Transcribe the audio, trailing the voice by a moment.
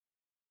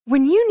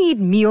When you need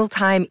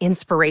mealtime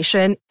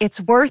inspiration,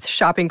 it's worth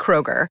shopping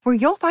Kroger, where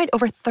you'll find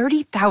over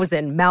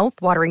 30,000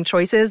 mouth-watering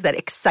choices that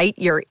excite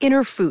your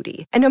inner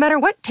foodie. And no matter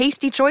what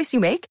tasty choice you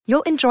make,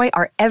 you'll enjoy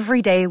our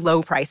everyday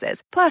low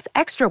prices, plus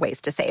extra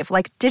ways to save,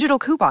 like digital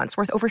coupons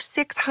worth over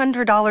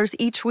 $600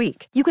 each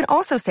week. You can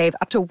also save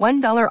up to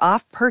 $1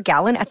 off per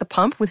gallon at the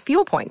pump with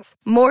fuel points.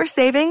 More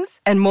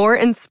savings and more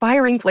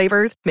inspiring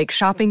flavors make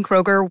shopping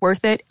Kroger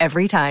worth it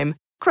every time.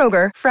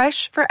 Kroger,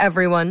 fresh for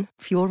everyone.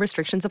 Fuel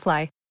restrictions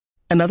apply.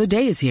 Another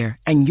day is here,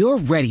 and you're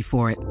ready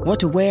for it. What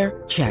to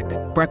wear? Check.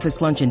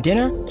 Breakfast, lunch, and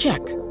dinner? Check.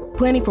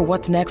 Planning for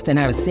what's next and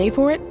how to save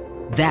for it?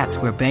 That's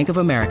where Bank of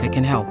America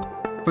can help.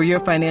 For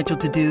your financial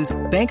to-dos,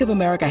 Bank of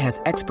America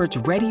has experts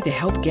ready to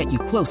help get you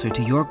closer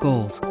to your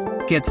goals.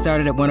 Get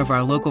started at one of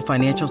our local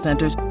financial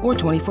centers or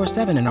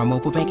 24/7 in our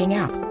mobile banking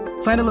app.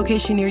 Find a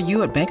location near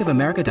you at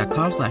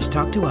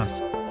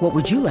bankofamerica.com/talktous. What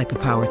would you like the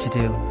power to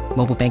do?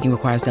 Mobile banking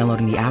requires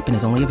downloading the app and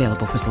is only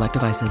available for select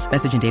devices.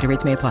 Message and data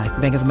rates may apply.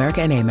 Bank of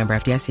America N.A., member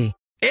FDIC.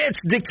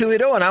 It's Dick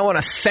Toledo, and I want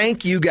to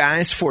thank you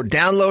guys for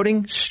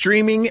downloading,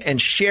 streaming,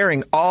 and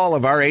sharing all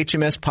of our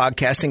HMS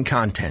podcasting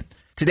content.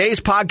 Today's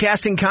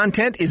podcasting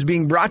content is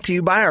being brought to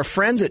you by our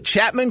friends at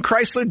Chapman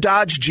Chrysler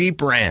Dodge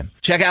Jeep Ram.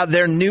 Check out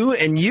their new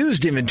and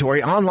used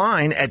inventory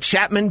online at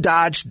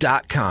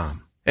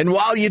chapmandodge.com. And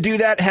while you do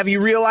that, have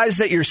you realized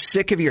that you're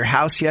sick of your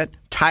house yet?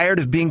 Tired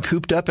of being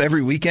cooped up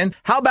every weekend?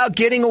 How about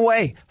getting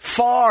away,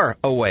 far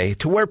away,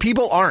 to where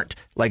people aren't,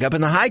 like up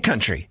in the high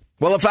country?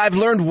 Well, if I've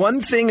learned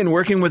one thing in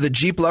working with a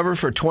Jeep lover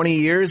for 20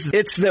 years,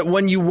 it's that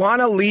when you want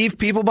to leave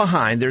people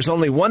behind, there's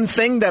only one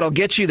thing that'll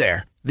get you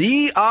there.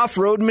 The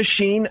off-road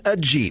machine, a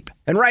Jeep.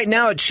 And right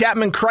now at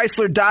Chapman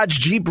Chrysler Dodge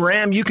Jeep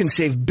Ram, you can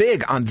save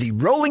big on the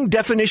rolling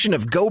definition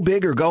of go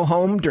big or go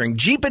home during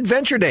Jeep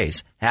Adventure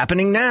Days.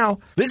 Happening now.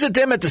 Visit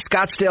them at the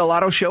Scottsdale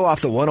Auto Show off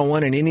the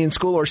 101 in Indian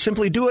School, or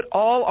simply do it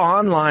all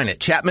online at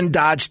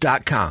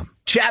chapmandodge.com.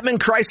 Chapman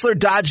Chrysler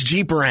Dodge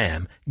Jeep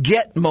Ram.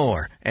 Get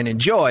more and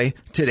enjoy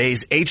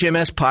today's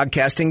HMS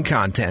podcasting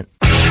content.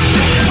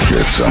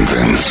 Get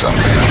something.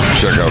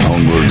 Check out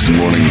Holmberg's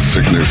Morning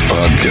Sickness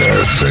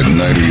Podcast at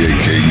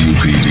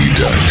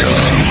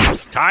 98kupd.com.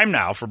 Time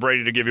now for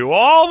Brady to give you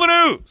all the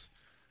news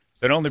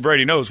that only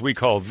Brady knows. We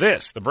call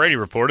this the Brady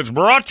Report. It's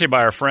brought to you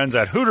by our friends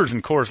at Hooters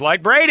and Coors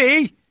Light.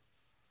 Brady!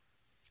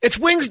 It's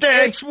Wings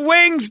Day! It's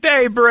Wings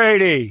Day,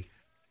 Brady!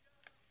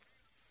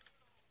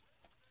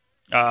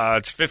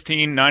 It's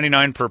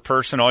 $15.99 per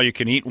person, all you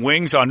can eat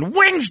wings on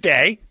Wings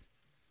Day.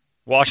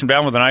 Wash them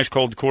down with an ice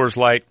cold Coors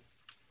Light.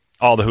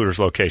 All the Hooters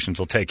locations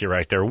will take you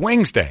right there.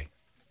 Wings Day,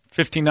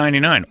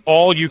 $15.99.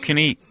 All you can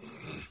eat.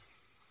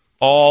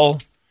 All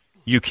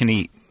you can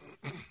eat.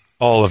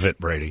 All of it,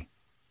 Brady.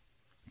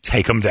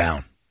 Take them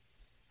down.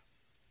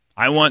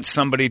 I want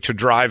somebody to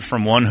drive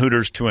from one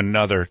Hooters to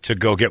another to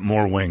go get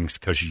more wings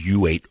because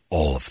you ate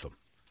all of them.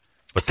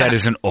 But that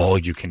isn't all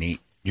you can eat.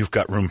 You've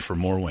got room for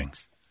more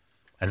wings.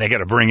 And they got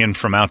to bring in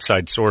from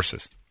outside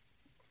sources.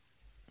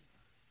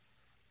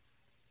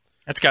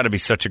 That's got to be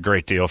such a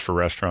great deal for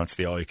restaurants,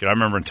 the all-you-can. I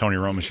remember when Tony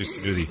Romas used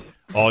to do the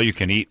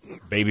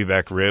all-you-can-eat baby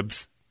back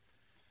ribs.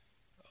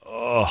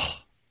 Oh,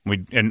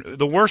 and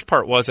the worst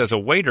part was, as a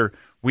waiter,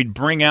 we'd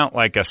bring out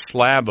like a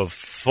slab of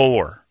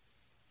four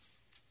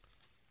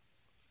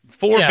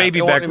baby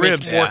back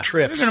ribs. 4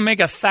 trips. You're going to make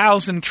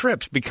 1,000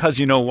 trips because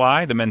you know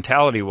why? The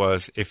mentality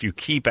was, if you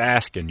keep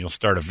asking, you'll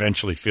start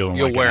eventually feeling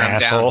like an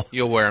asshole.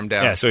 You'll wear them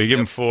down. Yeah, so you give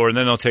them 4, and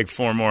then they'll take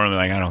 4 more, and they're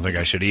like, I don't think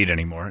I should eat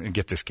anymore, and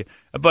get this kid.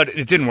 But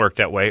it didn't work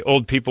that way.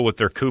 Old people with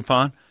their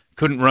coupon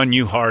couldn't run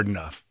you hard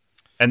enough.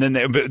 And then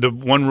the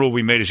one rule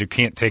we made is you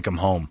can't take them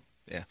home.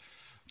 Yeah.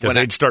 Because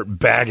they'd start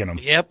bagging them.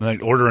 Yep. And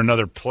they'd order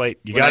another plate.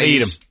 You got to eat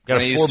them. Got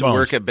when I 4 used to bones.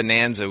 work at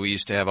Bonanza, we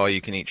used to have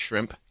all-you-can-eat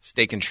shrimp,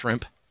 steak and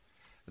shrimp.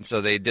 And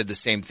so they did the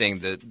same thing.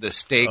 The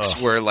steaks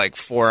were like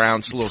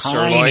 4-ounce little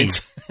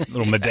sirloins.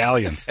 Little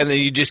medallions. And then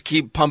you just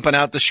keep pumping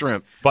out the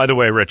shrimp. By the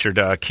way, Richard,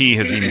 Key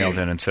has emailed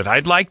in and said,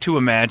 I'd like to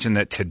imagine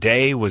that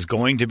today was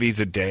going to be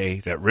the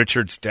day that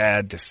Richard's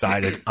dad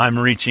decided, I'm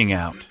reaching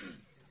out.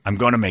 I'm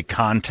going to make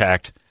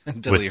contact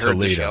Until with he heard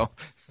Toledo. the show.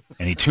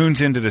 And he tunes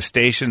into the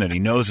station that he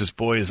knows his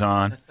boy is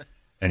on,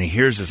 and he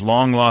hears his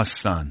long-lost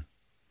son.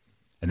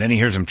 And then he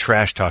hears him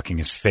trash-talking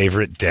his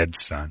favorite dead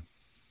son.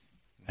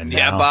 And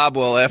yeah, now, Bob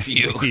will F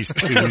you. He's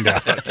tuned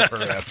out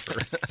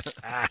forever.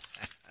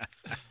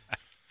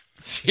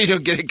 You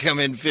don't get to come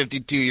in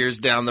 52 years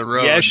down the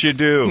road. Yes, you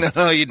do.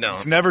 No, you don't.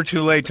 It's never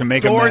too late to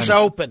make Door's amends.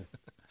 open.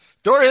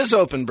 Door is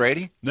open,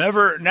 Brady.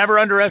 Never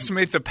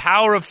underestimate the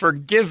power of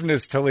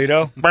forgiveness,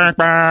 Toledo.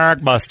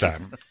 Bus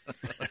time.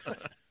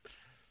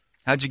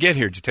 How'd you get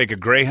here? Did you take a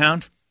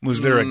Greyhound?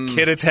 Was there a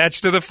kid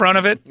attached to the front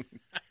of it?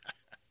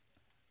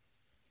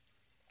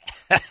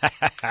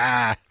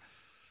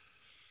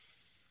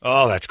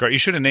 Oh, that's great. You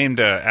should have named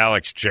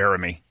Alex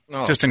Jeremy,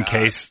 just in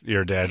case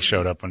your dad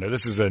showed up one day.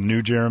 This is a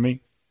new Jeremy.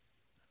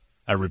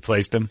 I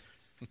replaced him.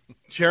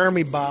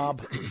 Jeremy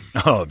Bob.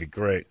 Oh, it'd be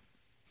great.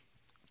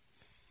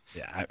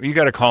 Yeah, you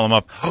got to call him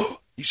up.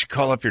 You should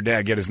call up your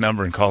dad, get his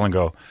number, and call and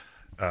go,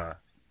 Dad,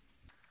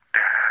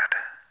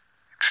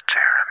 it's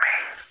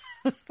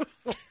Jeremy.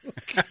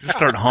 Just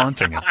start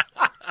haunting it.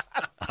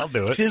 I'll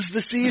do it. 'Tis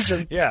the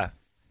season. Yeah.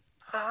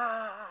 Dad,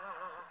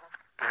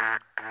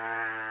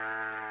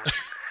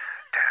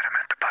 I'm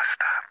at the bus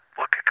stop.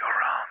 What could go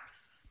wrong?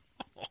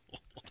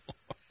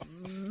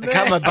 I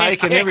got my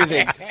bike and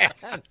everything. I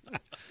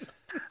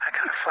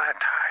got a flat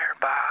tire,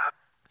 Bob.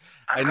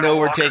 I know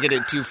we're taking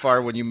it too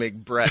far when you make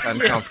Brett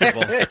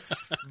uncomfortable.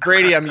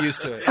 Brady, I'm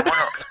used to it.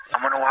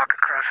 I'm gonna walk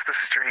across the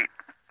street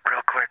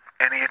real quick.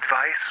 Any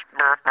advice?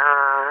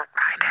 Hi,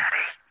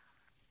 Daddy.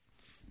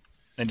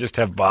 And just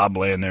have Bob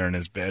laying there in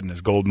his bed in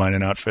his gold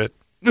mining outfit.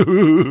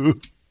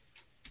 Don't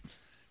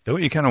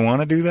you kind of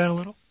want to do that a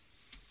little?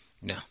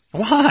 No.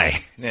 Why?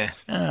 Yeah.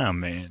 Oh,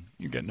 man.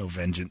 You got no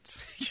vengeance.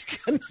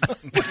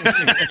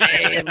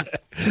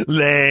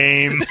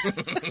 Lame.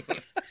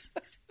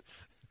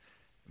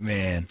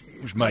 Man,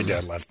 wish my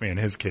dad left me and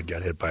his kid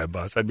got hit by a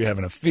bus. I'd be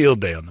having a field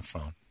day on the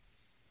phone.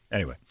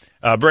 Anyway,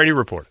 Brady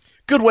report.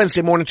 Good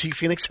Wednesday morning to you,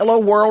 Phoenix. Hello,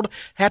 world.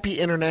 Happy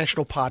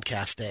International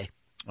Podcast Day.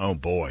 Oh,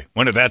 boy.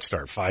 When did that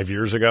start? 5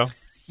 years ago?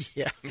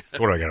 Yeah.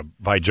 What, do I got to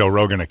buy Joe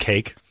Rogan a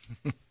cake?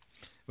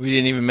 We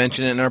didn't even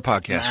mention it in our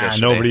podcast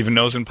yesterday. Nobody even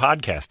knows in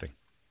podcasting.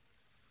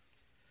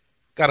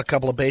 Got a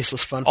couple of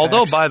baseless fun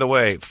Although, facts. by the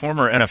way,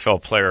 former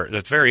NFL player,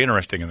 that's very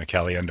interesting in the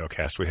Caliendo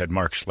cast. We had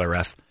Mark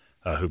Schlereth,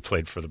 who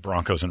played for the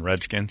Broncos and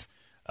Redskins.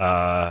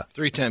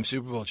 3-time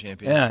Super Bowl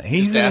champion. Yeah,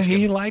 Just ask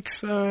he him.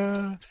 likes,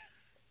 let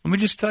me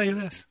just tell you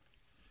this.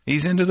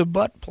 He's into the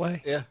butt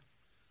play. Yeah.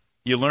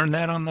 You learned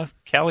that on the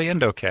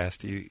Caliendo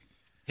cast.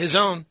 His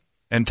own.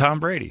 And Tom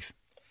Brady's.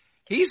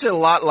 He's a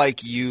lot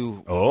like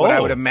you, Oh. what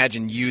I would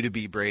imagine you to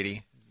be,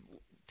 Brady.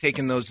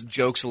 Taking those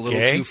jokes a little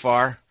Okay. too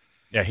far.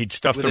 Yeah, he'd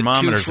stuff With a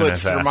thermometers in 2-foot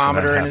his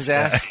thermometer ass. in his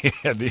ass?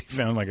 Yeah, he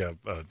found like a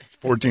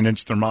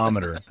 14-inch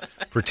thermometer,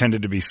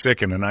 pretended to be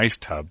sick in an ice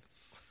tub,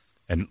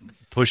 and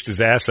pushed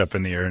his ass up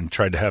in the air and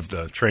tried to have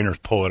the trainers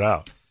pull it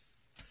out.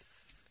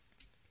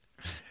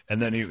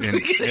 And then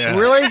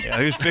Really? Yeah,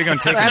 he was big on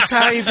taking. That's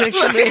how you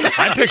picture me?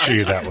 I picture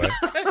you that way.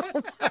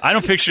 I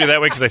don't picture you that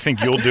way because I think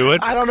you'll do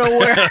it. I don't know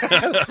where.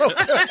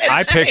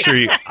 I picture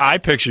you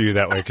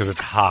that way because it's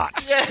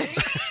hot.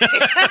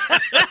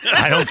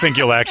 I don't think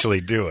you'll actually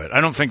do it.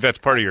 I don't think that's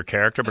part of your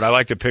character, but I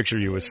like to picture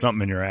you with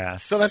something in your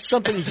ass. So that's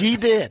something he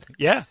did.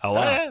 Yeah, a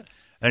lot.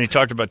 And he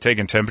talked about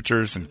taking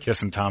temperatures and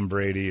kissing Tom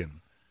Brady and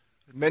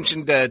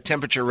Mentioned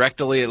temperature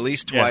rectally at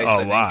least twice. yeah, I a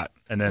think. lot.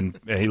 And then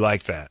he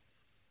liked that.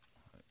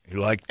 He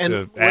liked And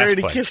the where ass did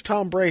he play. kiss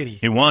Tom Brady?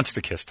 He wants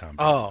to kiss Tom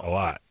Brady Oh. a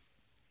lot.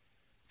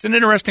 It's an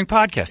interesting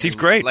podcast. He's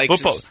great. Likes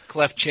Football. his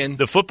cleft chin.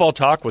 The football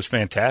talk was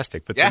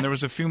fantastic, but Yeah. then there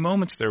was a few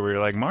moments there where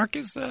you're like, Mark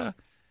this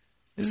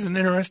is an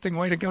interesting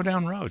way to go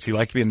down roads. He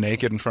liked being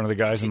naked in front of the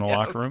guys in the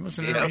locker room.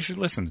 You should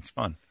listen. It's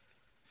fun.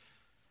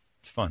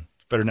 It's fun.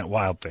 It's better than that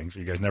Wild Things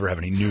where you guys never have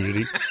any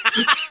nudity.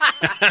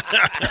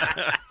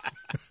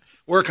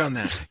 Work on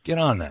that. Get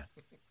on that.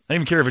 I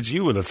don't even care if it's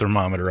you with a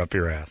thermometer up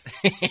your ass.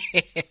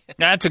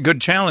 That's a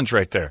good challenge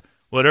right there.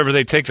 Whatever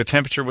they take the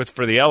temperature with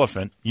for the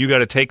elephant, you got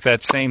to take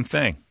that same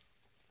thing.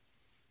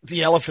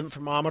 The elephant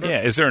thermometer?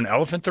 Yeah. Is there an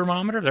elephant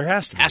thermometer? There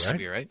has to be, Has right? to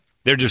be, right?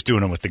 They're just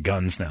doing them with the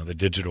guns now, the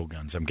digital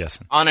guns, I'm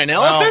guessing. On an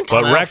elephant?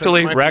 But An elephant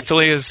might be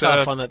rectally is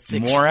tough on that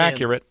thick more skin.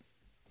 accurate.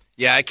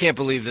 Yeah, I can't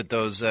believe that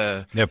those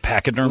Yeah,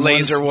 pachyderm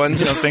laser ones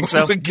You don't think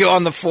so? would go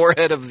on the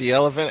forehead of the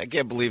elephant. I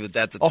can't believe that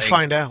that's a I'll thing.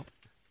 find out.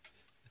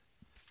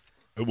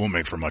 It won't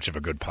make for much of a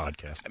good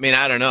podcast. I mean,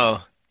 I don't know.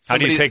 How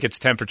do you Somebody- take its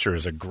temperature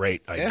is a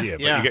great idea.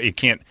 Yeah. But you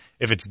can't,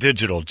 if it's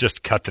digital,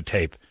 just cut the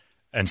tape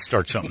and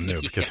start something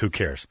new because who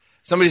cares?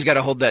 Somebody's got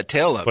to hold that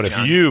tail up, But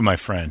John. if you, my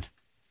friend,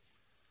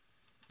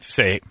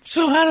 say,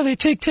 so how do they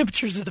take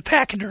temperatures of the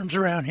pachyderms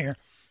around here?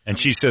 And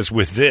she says,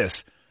 with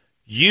this,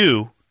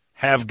 you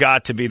have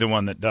got to be the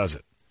one that does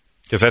it.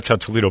 Because that's how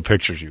Toledo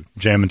pictures you,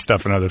 jamming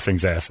stuff in other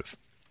things' asses.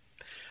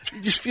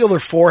 You just feel their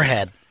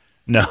forehead.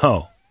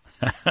 No,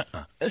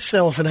 This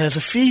elephant has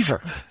a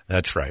fever.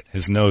 that's right.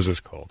 His nose is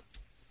cold.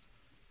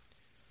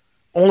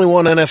 Only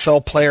one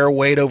NFL player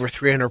weighed over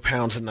 300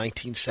 pounds in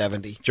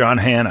 1970. John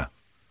Hanna.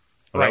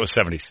 Well, Right. that was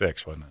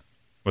 76, wasn't it?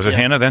 Was it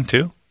Hanna then,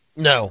 too?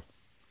 No.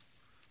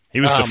 He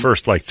was the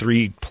first,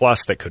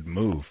 3+ that could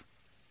move.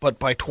 But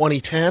by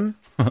 2010,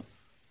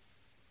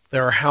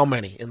 there are how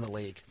many in the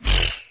league?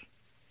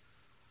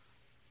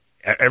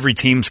 Every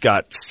team's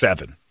got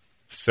 7.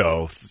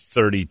 So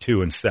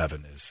 32 and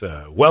 7 is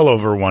well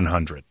over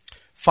 100.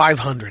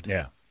 500.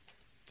 Yeah.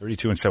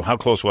 32 and 7. How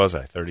close was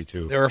I?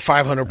 32. There are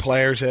 500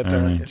 players at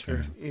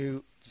Sure.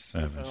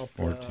 7, about,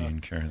 14,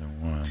 carry the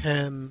 1.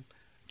 10.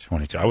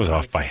 22. I was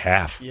off by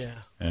half. Yeah.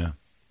 Yeah.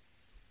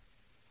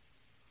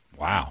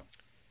 Wow.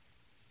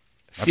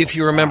 See if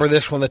you remember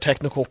this one, the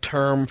technical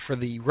term for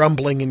the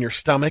rumbling in your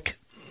stomach.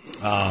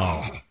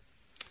 Oh.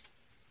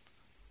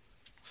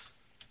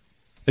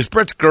 Is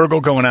Brett's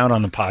gurgle going out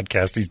on the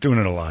podcast? He's doing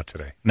it a lot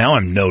today. Now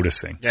I'm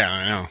noticing. Yeah,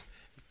 I know.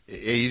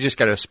 Yeah, you just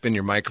got to spin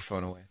your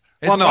microphone away.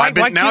 Well, no, Why- I've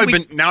been why now.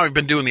 can't I've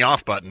been doing the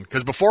off button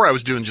because before I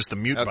was doing just the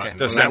mute Okay. button.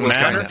 Does and that was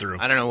matter? coming through.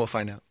 I don't know. We'll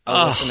find out.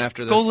 I'll listen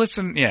after this. Go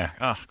listen.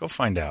 Yeah. Go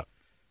find out.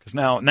 Because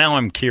now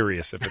I'm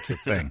curious if it's a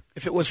thing.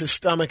 If it was his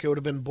stomach, it would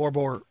have been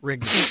Borbor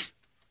Rigby.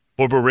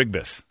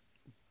 Borborygmus.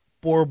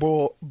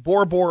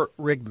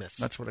 Borborygmus.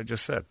 That's what I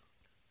just said.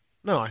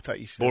 No, I thought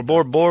you said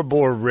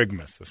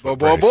Borborygmus. That's what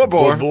Bor.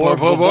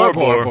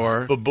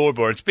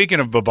 And speaking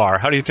of Babar,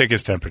 how do you take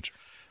his temperature?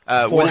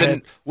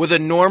 With a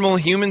normal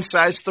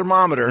human-sized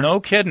thermometer. No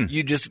kidding.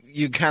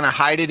 You kind of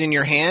hide it in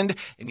your hand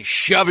and you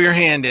shove your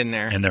hand in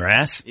there. In their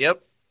ass?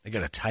 Yep. They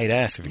got a tight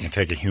ass if you can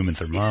take a human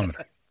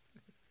thermometer.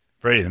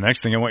 Brady, the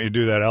next thing I want you to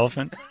do that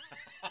elephant.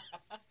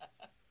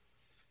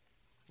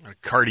 A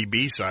Cardi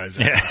B size.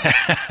 Yeah.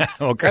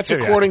 Well, that's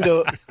according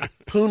to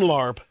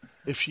Poonlarb,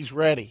 if she's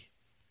ready.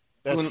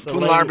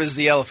 Poonlarb is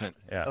the elephant.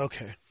 Yeah.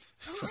 Okay.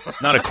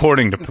 Not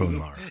according to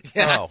Poonlarb.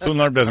 Yeah. Oh.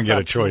 Poonlarb doesn't get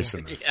a choice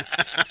in this. Yeah.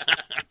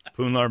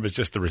 Poonlarb is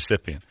just the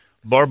recipient.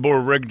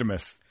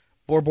 Borborygmus.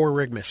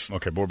 Borborygmus.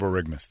 Okay,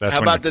 Borborygmus.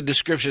 How about the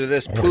description of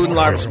this?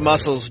 Poonlarb's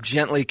muscles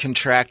gently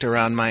contract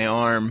around my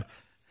arm.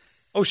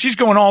 Oh, she's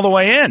going all the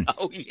way in.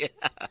 Oh, yeah.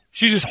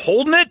 She's just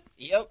holding it?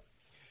 Yep.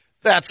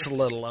 That's a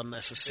little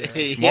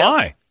unnecessary. Yep.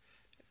 Why?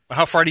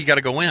 How far do you got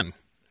to go in?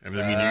 I mean,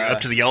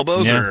 up to the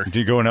elbows? Yeah. Or? Do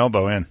you go an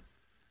elbow in?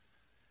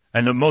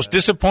 And the most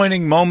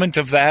disappointing moment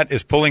of that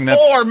is pulling that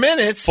 4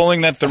 minutes.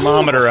 Pulling that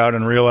thermometer out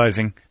and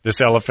realizing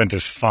this elephant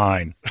is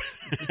fine.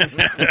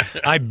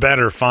 I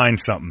better find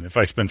something if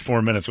I spend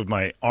 4 minutes with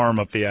my arm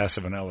up the ass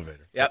of an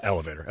elevator. Yep.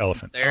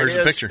 Elephant. There's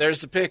the picture.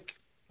 There's the pic.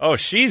 Oh,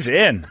 she's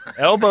in.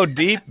 Elbow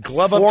deep,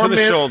 glove up to the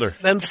shoulder.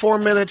 Then 4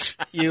 minutes,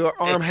 your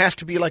arm has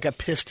to be like a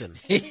piston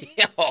to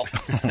get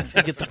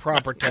the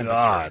proper temperature.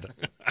 God.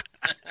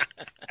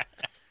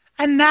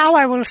 And now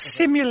I will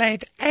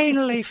simulate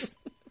anally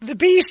the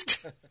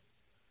beast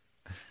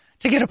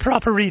to get a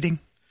proper reading.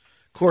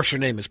 Of course, her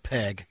name is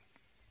Peg.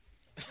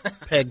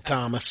 Peg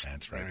Thomas.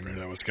 That's right. I knew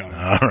that was coming.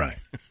 All right.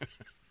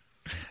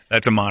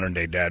 That's a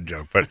modern-day dad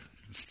joke, but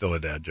it's still a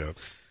dad joke.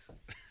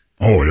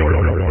 Oh,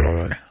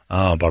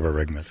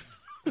 Borborygmus.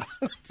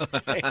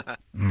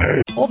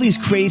 All these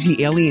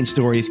crazy alien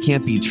stories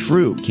can't be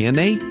true, can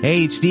they?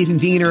 Hey, it's Stephen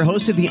Diener,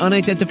 host of the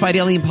Unidentified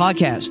Alien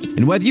Podcast.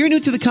 And whether you're new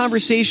to the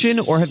conversation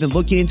or have been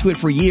looking into it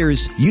for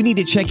years, you need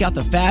to check out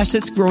the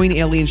fastest growing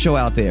alien show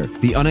out there,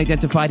 the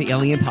Unidentified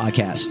Alien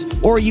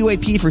Podcast, or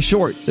UAP for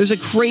short. There's a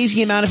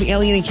crazy amount of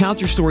alien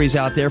encounter stories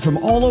out there from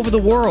all over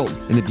the world.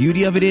 And the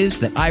beauty of it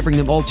is that I bring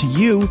them all to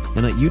you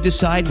and let you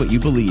decide what you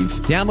believe.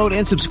 Download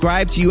and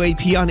subscribe to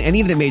UAP on any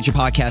of the major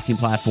podcasting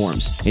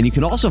platforms. And you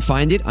can also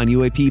find it on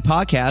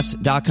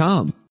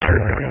UAPpodcast.com.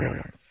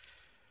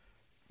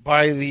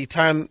 By the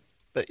time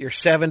that you're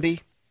 70,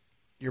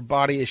 your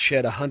body has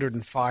shed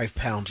 105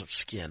 pounds of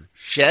skin.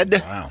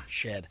 Shed? Wow.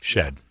 Shed.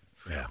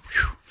 Yeah.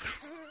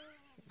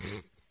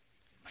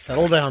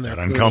 Settle down there.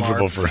 Got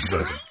uncomfortable for a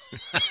second.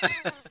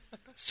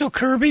 So,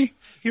 Kirby,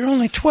 you're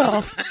only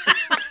 12.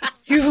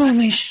 You've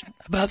only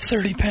about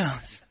 30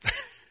 pounds.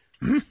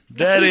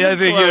 Daddy, I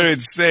think you're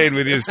insane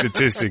with your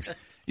statistics.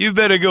 You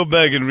better go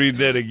back and read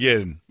that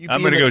again.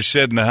 I'm going to go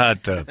shed in the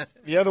hot tub.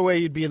 The other way,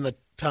 you'd be in the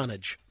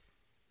tonnage.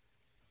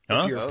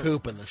 Huh? If you're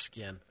pooping the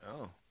skin.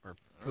 Or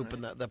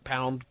pooping the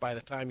pound by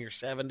the time you're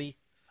 70.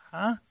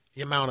 Huh?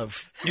 The amount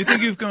of... You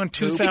think you've gone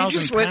 2,000 pounds? You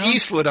just went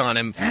Eastwood on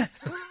him.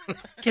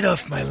 Get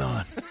off my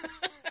lawn.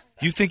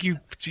 You think you've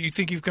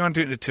gone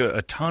to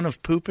a ton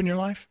of poop in your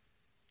life?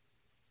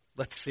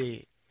 Let's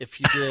see. If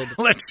you did...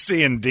 Let's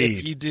see, indeed.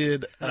 If you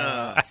did...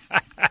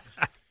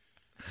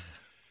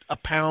 a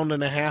pound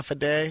and a half a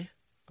day.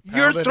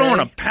 You're throwing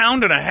a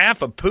pound and a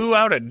half of poo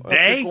out a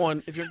day?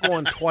 If you're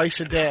going twice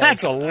a day.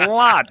 That's a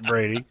lot,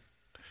 Brady.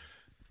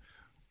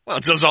 Well,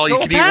 it does all you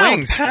can eat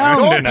wings.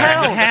 Pound and a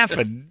half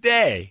a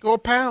day. Go a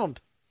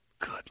pound.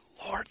 Good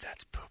Lord,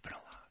 that's pooping a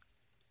lot.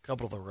 A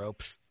couple of the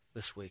ropes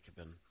this week have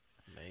been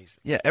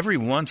amazing. Yeah, every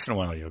once in a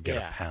while you'll get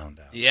a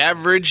pound out. The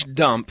average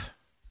dump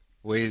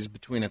weighs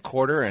between a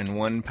quarter and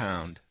 1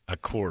 pound. A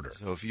quarter.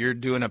 So if you're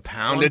doing a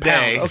pound a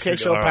day. Okay,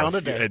 so a pound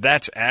a day.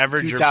 That's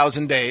average.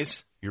 2,000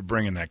 days. You're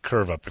bringing that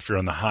curve up if you're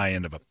on the high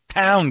end of a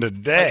pound a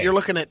day. But you're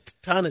looking at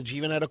tonnage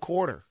even at a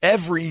quarter.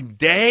 Every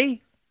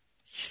day?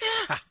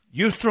 Yeah.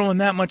 You're throwing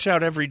that much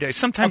out every day.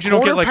 Sometimes you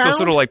don't get like those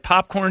little like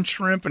popcorn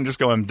shrimp and just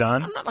go, I'm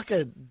done. I'm not like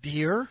a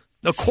deer.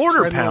 A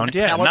quarter pound,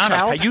 yeah. Not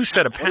a, you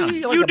said a pound.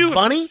 You do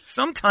bunny?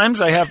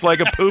 Sometimes I have like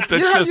a poop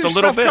that's just a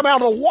little bit. Come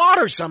out of the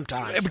water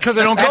sometimes. Because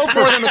I don't go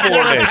for 4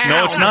 days.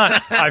 No, it's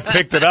not. I've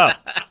picked it up.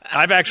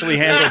 I've actually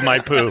handled my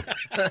poo.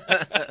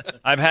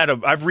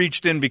 I've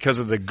reached in because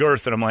of the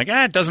girth, and I'm like,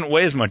 it doesn't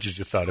weigh as much as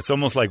you thought. It's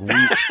almost like wheat.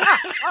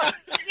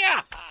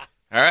 Yeah.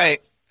 All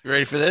right. You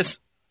ready for this?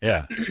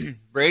 Yeah.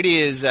 Brady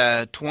is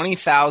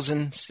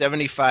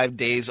 20,075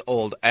 days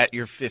old at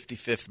your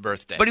 55th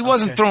birthday. But he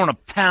wasn't throwing a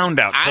pound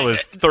out till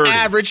his 30s.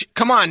 Average.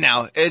 Come on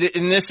now.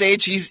 In this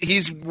age,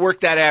 he's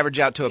worked that average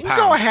out to a pound.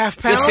 Go a half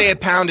pound. Just say a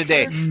pound a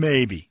day.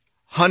 Maybe.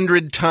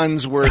 100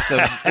 tons worth of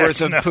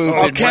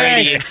poop in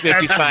Brady in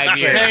 55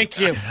 years. Thank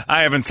you.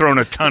 I haven't thrown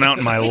a ton out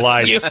in my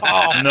life.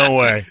 No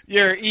way.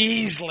 You're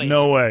easily.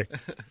 No way.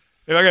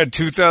 If I got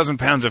 2,000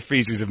 pounds of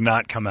feces have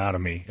not come out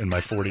of me in my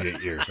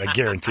 48 years. I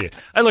guarantee it.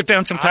 I look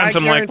down sometimes,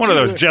 I'm like, what are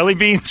those, jelly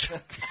beans?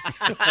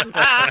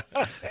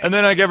 And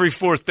then like every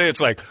fourth day,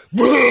 it's like,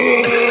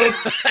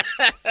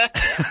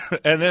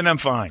 and then I'm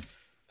fine.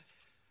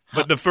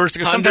 But the first,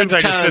 sometimes I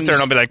just sit there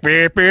and I'll be like,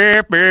 beep,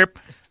 beep, beep.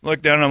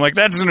 Look down and I'm like,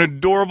 that's an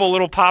adorable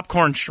little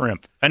popcorn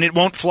shrimp. And it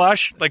won't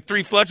flush. Like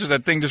 3 flushes,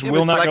 that thing just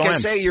will not go in. Like I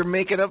say, you're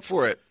making up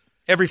for it.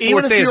 Every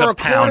fourth day is a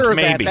pound,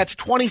 maybe. That's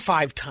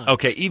 25 tons.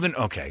 Okay,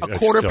 a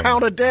quarter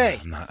pound a day.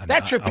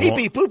 That's your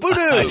pee-pee poo-poo-doo.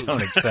 I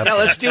don't accept Now that.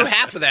 let's do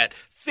half of that.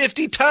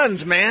 50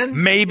 tons,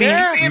 man. Maybe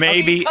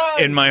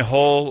tons. in my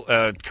whole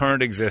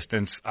current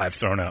existence, I've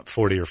thrown out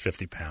 40 or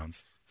 50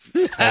 pounds.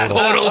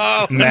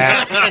 Total.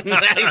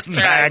 Nice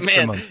try,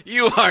 Maximum. man.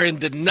 You are in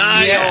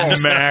denial.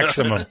 Yes.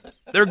 Maximum.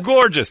 They're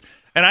gorgeous.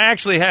 And I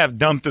actually have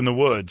dumped in the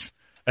woods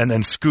and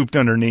then scooped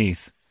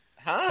underneath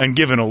and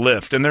given a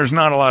lift. And there's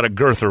not a lot of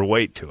girth or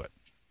weight to it.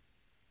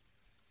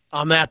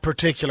 On that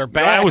particular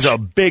batch? That was a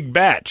big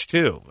batch,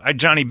 too. I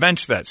Johnny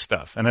benched that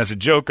stuff. And as a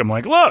joke, I'm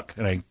like, look.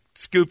 And I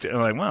scooped it. And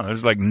I'm like, wow,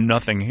 there's like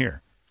nothing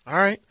here. All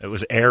right. It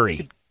was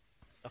airy.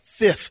 A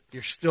fifth.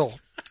 You're still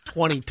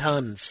 20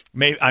 tons.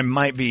 Maybe I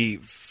might be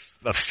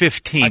a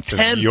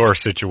 15th of your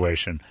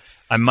situation.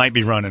 I might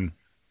be running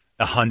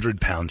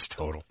 100 pounds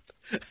total.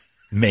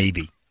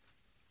 Maybe.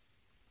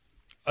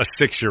 A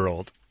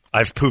 6-year-old.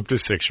 I've pooped a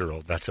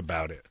 6-year-old. That's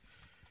about it.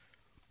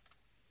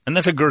 And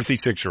that's a girthy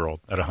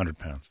 6-year-old at 100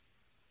 pounds.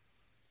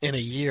 In a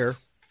year.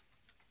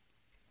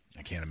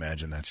 I can't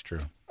imagine that's true.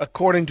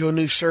 According to a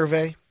new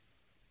survey,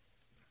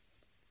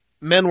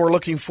 men were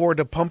looking forward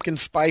to pumpkin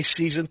spice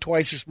season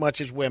twice as much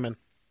as women.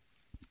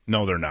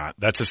 No, they're not.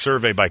 That's a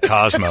survey by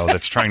Cosmo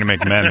that's trying to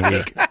make men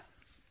weak.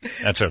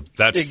 That's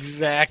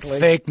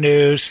exactly fake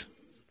news.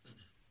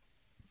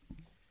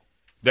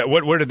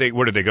 Where did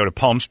they go to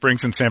Palm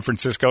Springs in San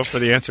Francisco for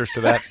the answers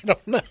to that? I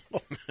don't know.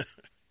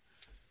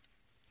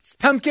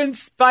 Pumpkin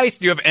spice.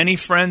 Do you have any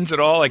friends at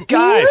all? Like,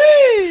 guys,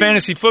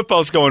 fantasy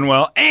football's going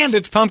well, and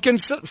it's pumpkin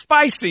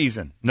spice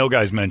season. No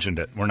guys mentioned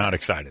it. We're not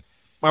excited.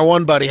 My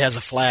one buddy has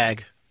a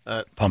flag.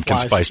 Pumpkin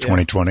spice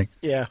 2020.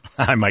 Yeah.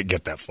 I might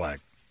get that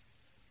flag.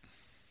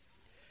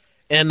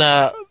 And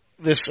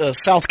this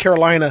South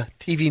Carolina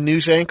TV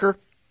news anchor,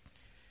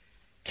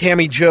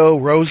 Cammie Jo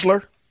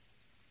Rosler,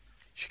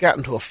 she got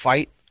into a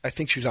fight. I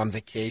think she was on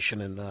vacation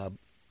in the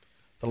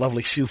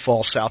lovely Sioux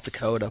Falls, South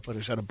Dakota, but it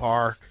was at a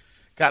bar.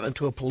 Got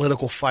into a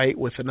political fight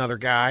with another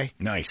guy.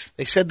 Nice.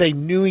 They said they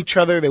knew each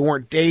other. They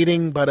weren't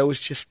dating, but it was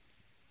just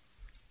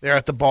they're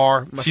at the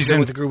bar. She's in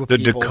with a group of the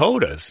people.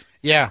 Dakotas.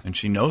 Yeah. And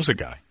she knows a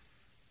guy.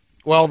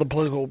 Well, the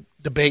political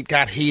debate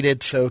got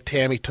heated, so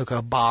Tammy took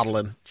a bottle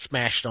and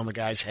smashed it on the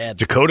guy's head.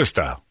 Dakota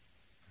style.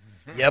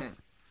 Yep.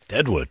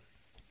 Deadwood.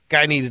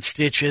 Guy needed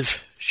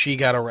stitches. She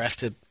got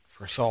arrested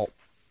for assault.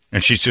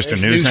 And she's just a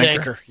news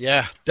anchor?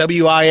 Yeah.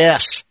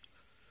 WIS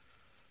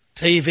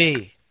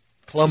TV,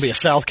 Columbia,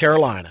 South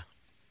Carolina.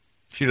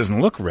 She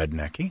doesn't look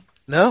rednecky.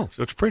 No.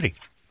 She looks pretty.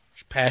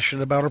 She's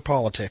passionate about her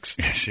politics.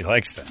 Yeah, she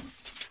likes that.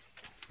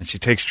 And she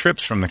takes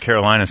trips from the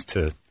Carolinas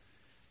to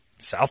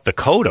South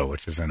Dakota,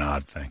 which is an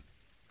odd thing.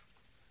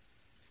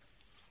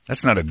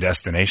 That's not a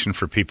destination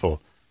for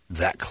people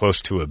that close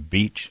to a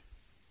beach.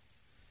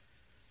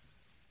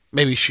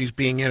 Maybe she's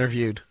being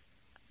interviewed.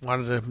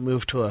 Wanted to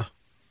move to a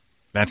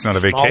That's not a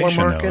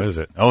vacation, market? though, is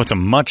it? Oh, it's a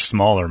much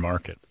smaller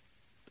market.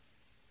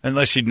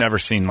 Unless she'd never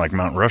seen, like,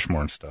 Mount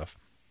Rushmore and stuff.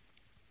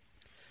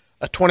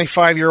 A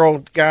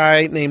 25-year-old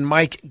guy named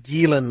Mike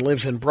Gielen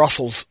lives in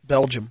Brussels,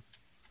 Belgium.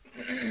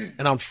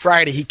 And on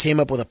Friday, he came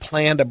up with a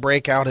plan to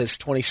break out his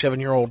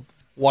 27-year-old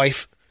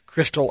wife,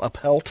 Crystal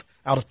Appelt,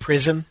 out of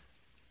prison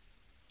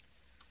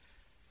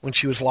when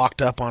she was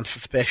locked up on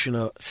suspicion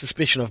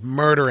of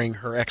murdering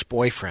her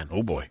ex-boyfriend.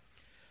 Oh, boy.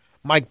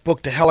 Mike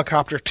booked a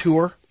helicopter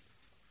tour,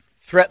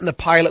 threatened the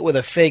pilot with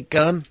a fake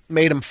gun,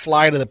 made him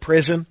fly to the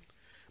prison.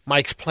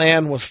 Mike's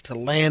plan was to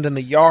land in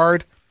the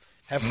yard,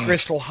 have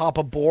Crystal hop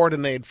aboard,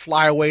 and they'd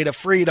fly away to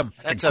freedom.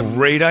 That's a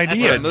great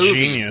idea. That's a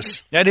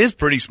Genius. That is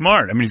pretty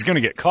smart. I mean, he's going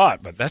to get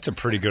caught, but that's a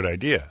pretty good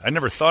idea. I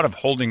never thought of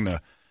holding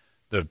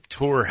the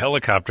tour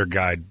helicopter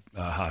guide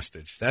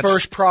hostage. That's...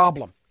 First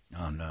problem.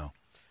 Oh, no.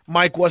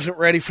 Mike wasn't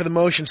ready for the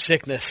motion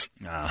sickness.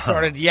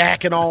 Started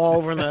yakking all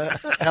over in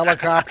the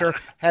helicopter.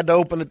 Had to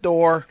open the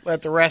door,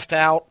 let the rest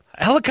out.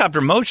 Helicopter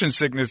motion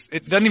sickness,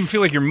 it doesn't even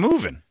feel like you're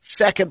moving.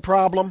 Second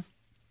problem.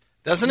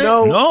 Doesn't it?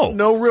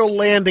 No real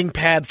landing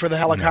pad for the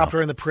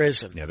helicopter in the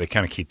prison. Yeah, they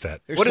kind of keep that.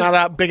 There's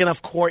not a big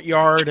enough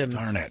courtyard. And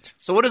darn it.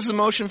 So what does the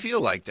motion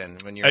feel like then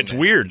when you're It's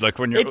weird. Like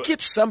when you're... It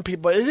gets some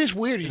people. It is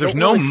weird. There's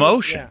no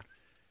motion.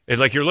 It's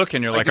like you're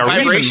looking, you're like, are we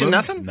even vibration, moving?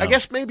 nothing? No. I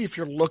guess maybe if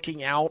you're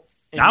looking out.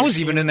 I was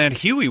even in that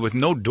Huey with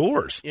no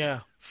doors.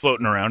 Yeah.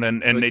 Floating around.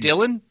 And with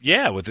Dylan?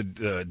 Yeah, with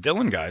the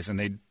Dylan guys. And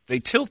they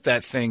tilt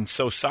that thing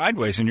so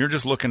sideways, and you're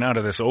just looking out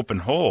of this open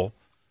hole.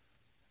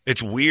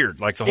 It's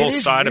weird. Like the whole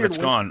side of it's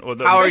gone.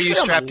 How are you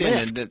strapped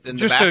in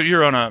the back?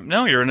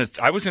 You're in a.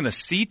 I was in a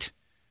seat,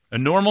 a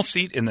normal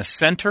seat in the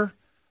center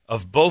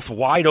of both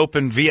wide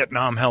open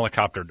Vietnam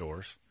helicopter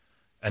doors,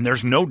 and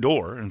there's no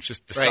door, and it's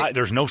just the side.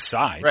 There's no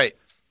side, right?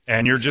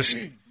 And you're just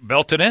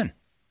belted in,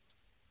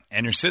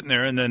 and you're sitting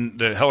there, and then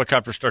the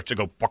helicopter starts to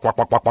go buck, buck,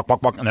 buck, buck, buck,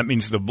 buck, buck, and that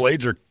means the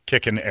blades are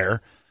kicking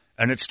air,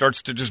 and it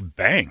starts to just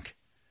bank.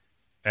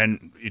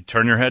 And you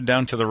turn your head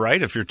down to the right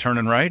if you're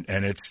turning right,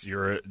 and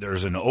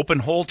there's an open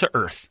hole to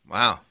earth.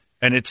 Wow.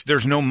 And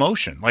there's no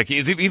motion. Like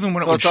even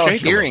when so it would it's all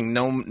shake hearing,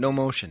 no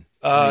motion.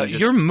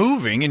 You're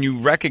moving, and you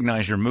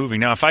recognize you're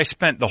moving. Now, if I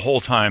spent the whole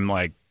time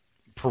like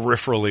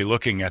peripherally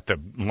looking at the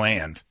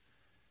land,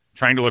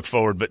 trying to look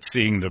forward but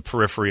seeing the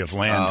periphery of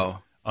land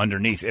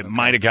underneath, it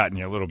might have gotten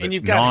you a little bit nauseous. And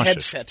you've got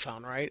headsets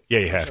on, right? Yeah,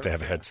 you have to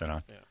have a headset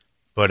on. Yeah.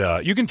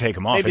 But you can take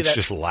them off. Maybe it's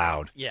just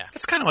loud. Yeah,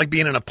 it's kind of like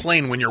being in a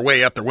plane when you're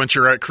way up there. Once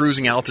you're at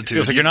cruising altitude,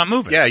 feels like you're not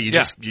moving. Yeah, you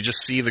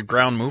just see the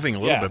ground moving a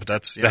little bit. But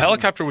that's the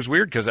helicopter was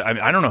weird because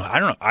I don't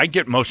know. I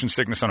get motion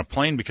sickness on a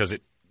plane because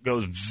it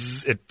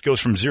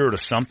goes from zero to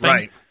something.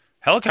 Right.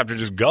 Helicopter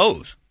just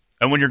goes,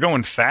 and when you're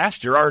going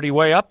fast, you're already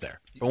way up there.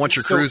 But once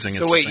you're cruising,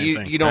 it's the same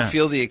thing. You don't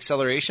feel the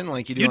acceleration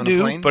like you do on a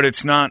plane? But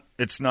it's not.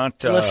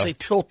 Unless they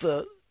tilt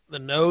the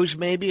nose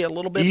maybe a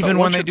little bit. Even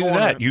when they do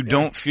that, you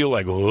don't feel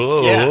like,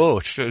 whoa,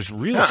 it's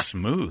real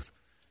smooth.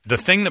 The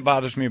thing that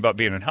bothers me about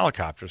being in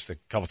helicopters, the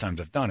couple times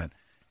I've done it,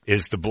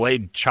 is the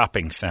blade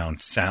chopping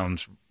sounds.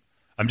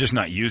 I'm just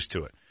not used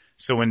to it.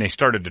 So when they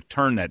started to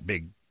turn that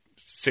big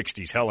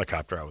 60s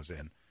helicopter I was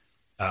in.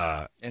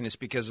 And it's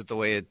because of the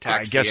way it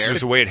attacks the air? I guess it's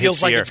the way it hits feels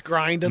the like air. It's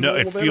grinding No, a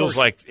little it feels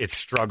like it's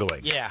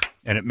struggling. Yeah.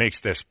 And it makes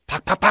this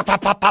pop, pop, pop,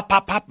 pop, pop, pop,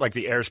 pop, pop, like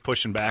the air's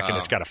pushing back and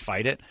it's got to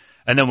fight it.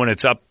 And then when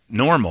it's up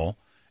normal,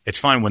 it's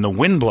fine. When the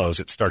wind blows,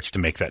 it starts to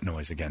make that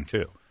noise again,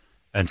 too.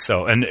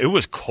 And it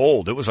was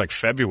cold. It was like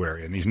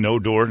February, and these no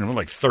doors, and it was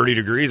like 30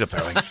 degrees up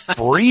there, like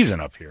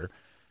freezing up here.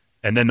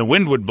 And then the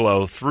wind would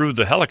blow through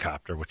the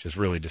helicopter, which is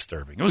really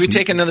disturbing. Can we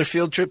take another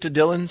field trip to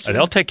Dillon's?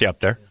 They'll take you up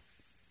there.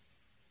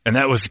 And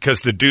that was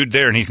because the dude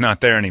there, and he's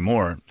not there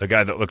anymore, the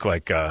guy that looked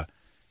like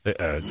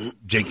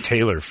Jake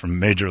Taylor from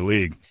Major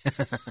League,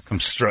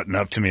 comes strutting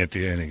up to me at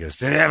the end. He goes,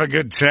 "Did you have a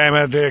good time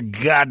out there?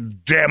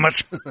 God damn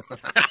it."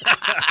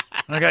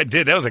 Like I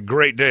did. That was a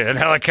great day. That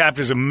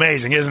helicopter's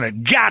amazing, isn't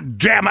it? God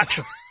damn it.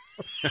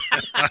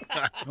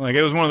 Like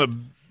it was one of the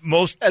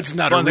most That's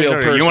not fun a real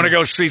things. person. You want to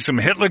go see some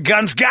Hitler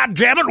guns? God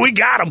damn it, we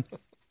got them.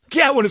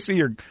 Yeah, I want to see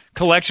your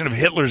collection of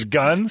Hitler's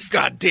guns.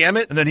 God damn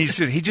it. And then he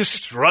just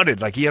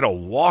strutted like he had a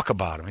walk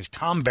about him. He's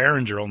Tom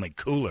Berenger, only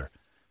cooler.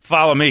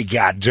 Follow me,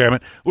 God damn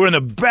it. We're in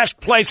the best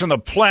place on the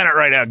planet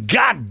right now.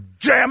 God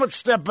damn it,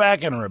 step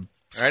back and respect.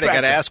 All right, I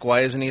got to ask,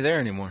 why isn't he there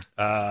anymore?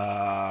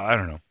 I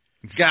don't know.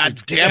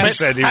 God damn it.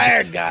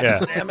 Tired,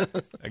 God damn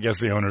it. I guess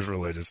the owner's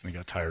religious and he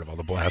got tired of all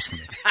the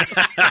blasphemy.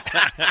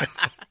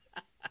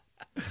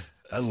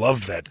 I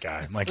loved that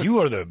guy. I'm like,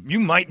 you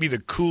might be the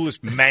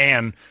coolest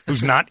man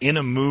who's not in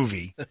a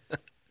movie.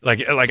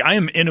 Like I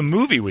am in a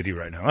movie with you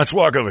right now. Let's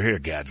walk over here,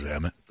 God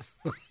damn it.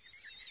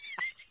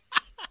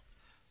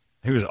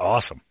 He was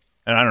awesome.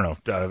 And I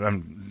don't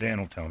know. Dan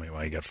will tell me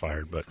why he got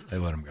fired, but they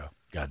let him go.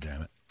 God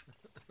damn it.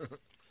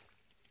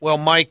 Well,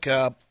 Mike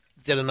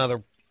did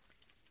another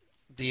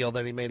deal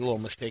that he made a little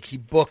mistake. He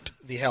booked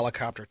the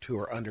helicopter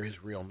tour under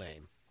his real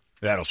name.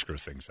 That'll screw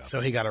things up. So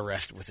he got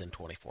arrested within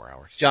 24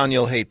 hours. John,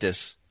 you'll hate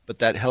this, but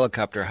that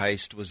helicopter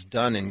heist was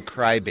done in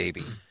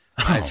Crybaby.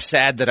 It's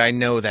sad that I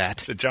know that.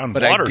 It's a John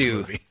but Waters I do.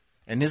 movie.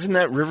 And isn't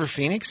that River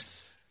Phoenix?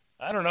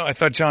 I don't know. I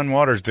thought John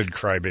Waters did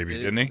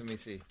Crybaby, didn't he? Let me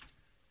see.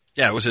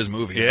 Yeah, it was his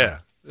movie. Yeah.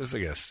 It was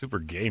like a super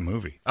gay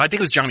movie. I think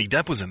it was Johnny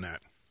Depp was in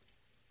that.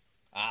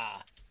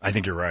 I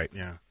think you're right.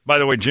 Yeah. By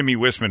the way, Jimmy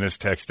Wisman has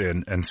texted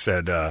in and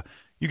said,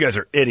 you guys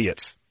are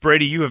idiots.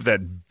 Brady, you have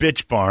that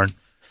bitch barn.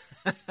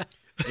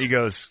 He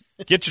goes,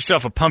 get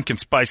yourself a pumpkin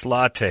spice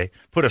latte,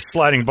 put a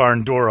sliding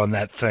barn door on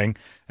that thing,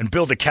 and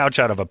build a couch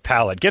out of a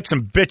pallet. Get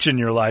some bitch in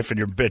your life in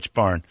your bitch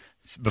barn.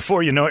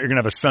 Before you know it, you're going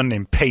to have a son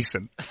named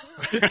Payson.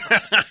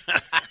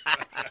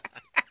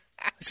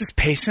 This is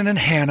Payson and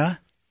Hannah,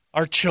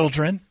 our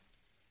children.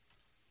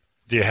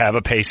 Do you have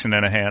a Payson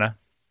and a Hannah?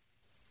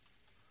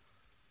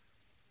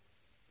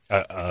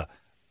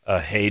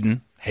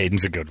 Hayden.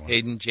 Hayden's a good one.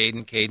 Hayden,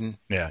 Jaden, Caden.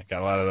 Yeah,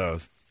 got a lot of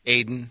those.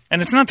 Aiden.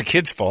 And it's not the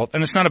kid's fault,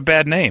 and it's not a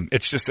bad name.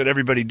 It's just that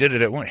everybody did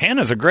it at once.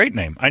 Hannah's a great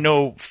name. I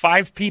know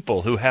 5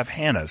 people who have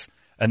Hannahs,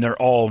 and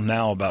they're all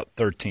now about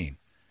 13.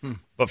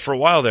 But for a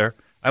while there,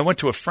 I went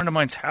to a friend of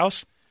mine's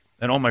house,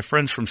 and all my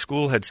friends from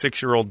school had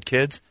 6-year-old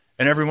kids,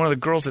 and every one of the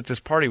girls at this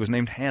party was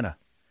named Hannah.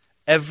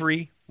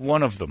 Every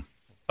one of them.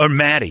 Or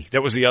Maddie.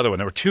 That was the other one.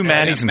 There were 2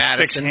 Maddies and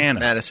 6 Hannahs.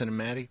 Madison and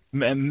Maddie.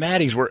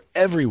 Maddies were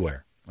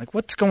everywhere. Like,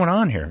 what's going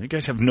on here? You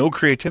guys have no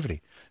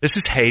creativity. This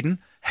is Hayden,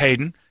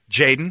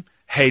 Jaden,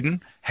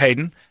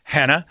 Hayden,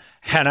 Hannah.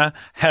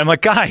 I'm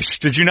like, guys,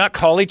 did you not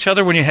call each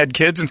other when you had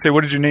kids and say,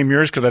 what did you name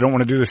yours? Because I don't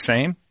want to do the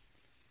same.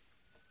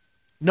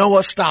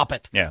 Noah, stop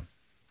it. Yeah.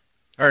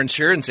 Our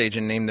insurance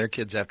agent named their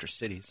kids after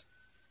cities.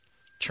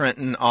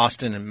 Trenton,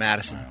 Austin, and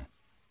Madison. Wow.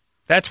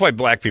 That's why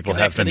black people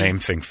have the name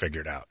thing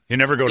figured out. You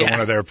never go to one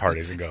of their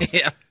parties and go,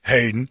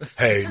 Hayden.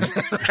 I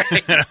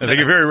think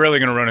you're very rarely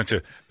going to run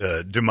into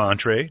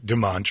Demontre,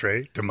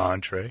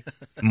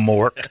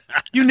 Mork.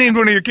 You named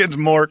one of your kids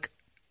Mork.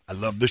 I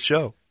love the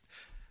show.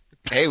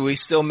 Hey, we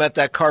still met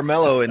that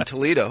Carmelo in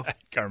Toledo.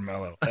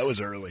 Carmelo. That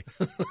was early.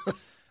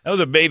 That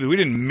was a baby. We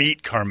didn't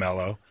meet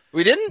Carmelo.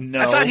 We didn't?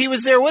 No. I thought he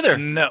was there with her.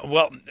 No.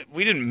 Well,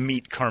 we didn't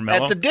meet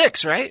Carmelo. At the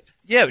Dick's, right?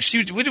 Yeah,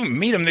 we didn't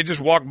meet him. They just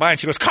walked by and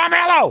she goes,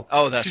 Carmelo!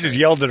 Oh, that's She just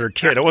yelled at her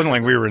kid. It wasn't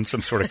like we were in some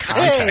sort of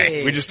contact.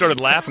 Hey. We just started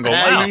laughing and go,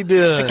 How wow, you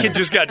doing? the kid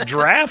just got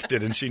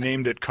drafted and she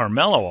named it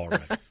Carmelo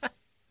already.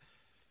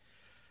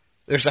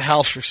 There's a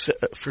house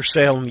for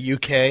sale in the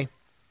UK,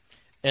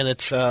 and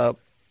it's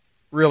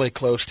really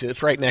close to.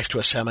 It's right next to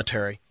a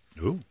cemetery.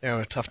 Ooh. They're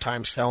having a tough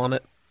time selling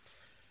it.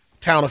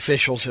 Town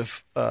officials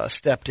have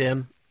stepped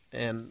in,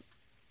 and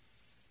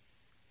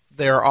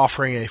they're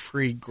offering a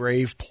free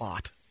grave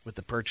plot with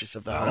the purchase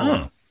of the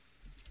home.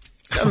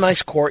 It's got a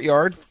nice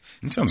courtyard.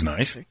 That sounds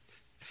nice.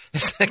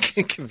 Is that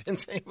going to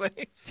convince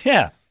anybody?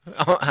 Yeah.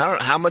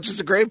 How much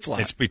is a grave plot?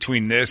 It's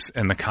between this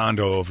and the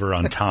condo over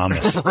on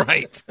Thomas.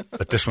 Right.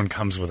 But this one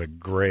comes with a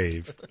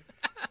grave.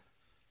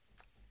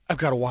 I've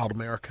got a Wild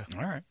America.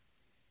 All right.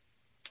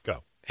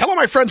 Go. Hello,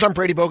 my friends. I'm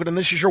Brady Bogan, and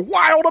this is your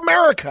Wild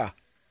America.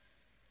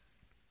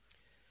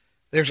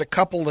 There's a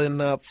couple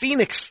in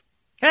Phoenix.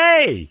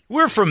 Hey,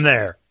 we're from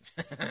there.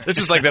 This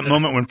is like that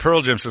moment when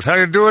Pearl Jam says, how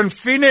you doing,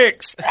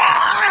 Phoenix?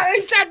 Ah,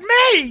 is that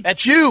me?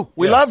 That's you.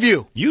 We love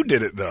you. You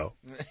did it, though.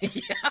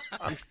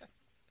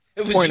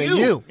 It was Point at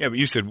you. Yeah, but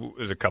you said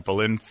there's a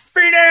couple in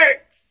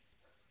Phoenix.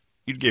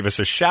 You gave us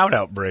a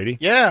shout-out, Brady.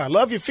 Yeah, I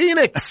love you,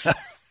 Phoenix.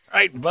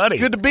 Right, buddy.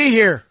 Good to be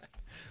here.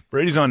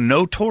 Brady's on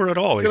no tour at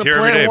all. He's Gonna here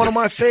every play day. one of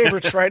my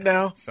favorites right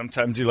now.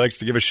 Sometimes he likes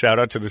to give a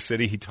shout-out to the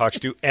city he talks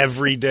to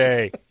every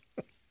day.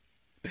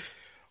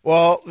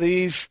 Well,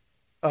 this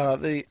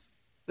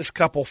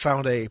couple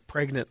found a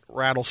pregnant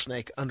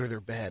rattlesnake under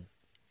their bed.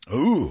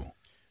 Ooh.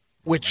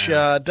 Which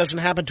doesn't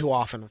happen too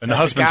often. And the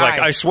husband's like,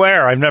 I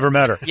swear, I've never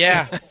met her.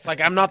 Yeah, like,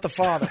 I'm not the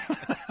father.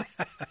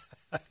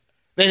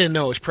 They didn't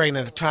know it was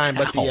pregnant at the time,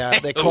 but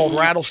they called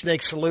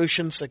Rattlesnake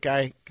Solutions. The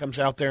guy comes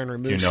out there and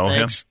removes Do you know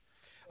snakes.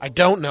 I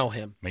don't know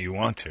him. But you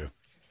want to.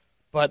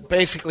 But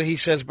basically, he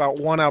says about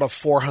 1 out of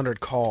 400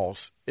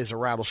 calls is a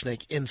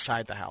rattlesnake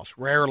inside the house.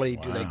 Rarely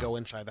do they go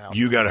inside the house.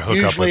 You got to hook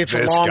up Usually with it's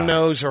this a long guy.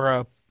 nose or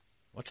a...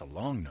 What's a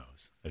long nose?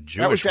 A That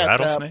was Jewish that,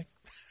 rattlesnake?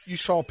 You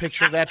saw a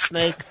picture of that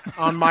snake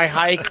on my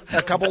hike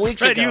a couple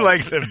weeks Fred, ago. you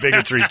like the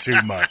bigotry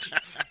too much.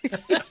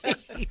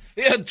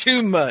 Yeah,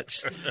 too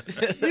much.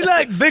 You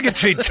like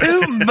bigotry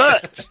too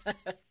much.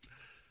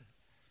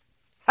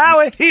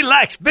 Howie, he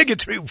likes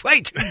bigotry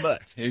way too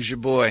much. Here's your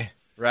boy,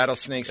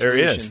 Rattlesnake There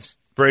he Solutions. is.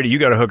 Brady, you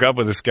got to hook up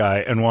with this guy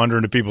and wander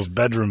into people's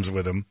bedrooms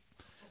with him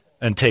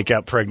and take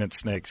out pregnant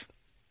snakes.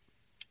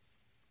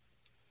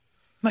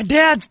 My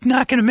dad's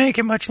not going to make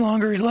it much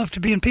longer. He'd love to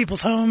be in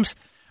people's homes,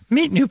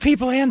 meet new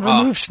people, and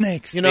remove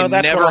snakes. You know,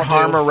 They that's what never I'll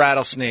harm do. a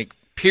rattlesnake,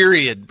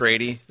 period,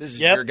 Brady. This is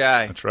your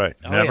guy. That's right.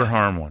 Oh, Never yeah.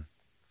 harm one.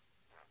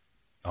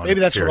 On Maybe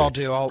its that's period. what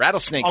I'll do.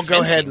 Rattlesnake I'll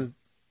go ahead fencing. and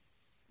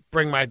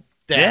bring my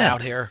dad Yeah.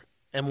 out here,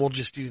 and we'll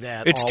just do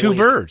that. It's all two week.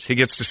 birds. He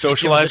gets to Just give us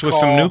socialize a with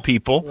some call, new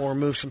people, or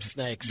remove some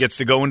snakes. gets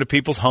to go into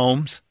people's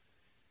homes.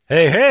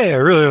 Hey, I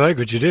really like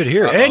what you did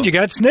here. Uh-oh. And you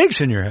got snakes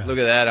in your house. Look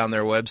at that on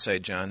their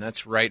website, John.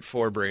 That's right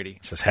for Brady.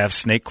 It says, have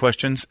snake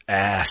questions?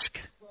 Ask.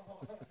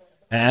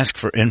 Ask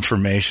for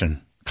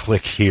information.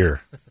 Click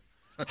here.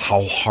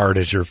 How hard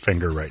is your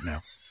finger right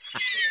now?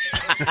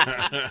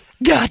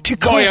 Got to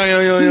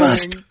click.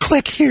 Must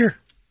click here.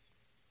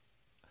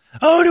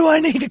 Oh, do I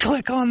need to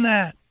click on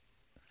that?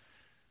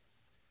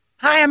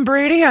 Hi, I'm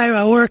Brady.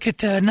 I work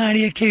at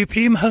 98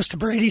 KUPD. I'm host of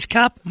Brady's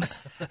Cup.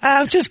 I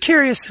was just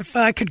curious if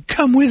I could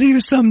come with you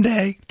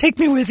someday. Take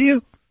me with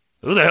you.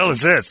 Who the hell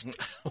is this?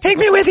 Take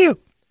me with you.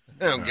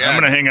 Oh, God. I'm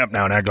going to hang up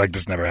now and act like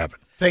this never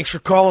happened. Thanks for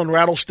calling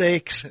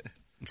Rattlesnakes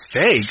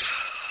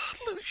Steaks?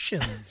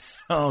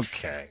 Solutions.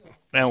 Okay.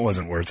 That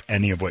wasn't worth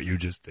any of what you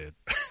just did.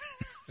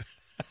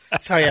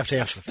 That's how you have to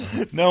answer the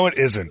phone. No, it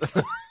isn't.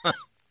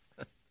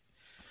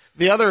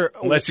 The other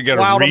Unless you got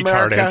a Wild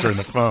retard America, answering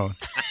the phone.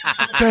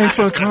 Thanks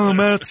for calling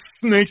out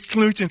Snake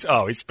Solutions.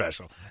 Oh, he's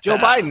special. Joe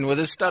Biden with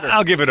his stutter.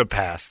 I'll give it a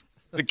pass.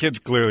 The kid's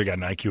clearly got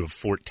an IQ of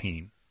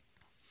 14.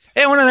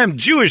 Hey, one of them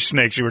Jewish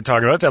snakes you were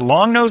talking about. It's a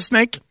long-nosed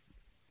snake?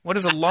 What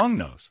is a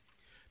long-nose?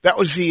 That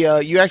was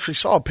the. You actually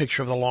saw a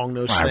picture of the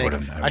long-nosed I snake.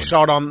 wouldn't. I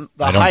saw it on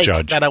the I don't hike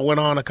judge. that I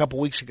went on a couple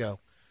weeks ago.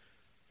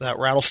 That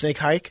rattlesnake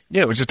hike.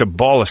 Yeah, it was just a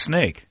ball of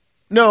snake.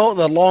 No,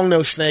 the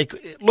long-nosed snake.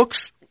 It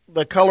looks.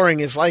 The coloring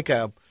is like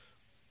a.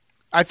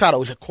 I thought it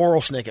was a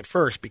coral snake at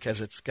first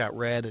because it's got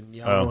red and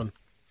yellow. Oh. And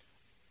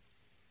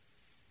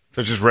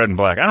So it's just red and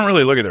black. I don't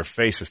really look at their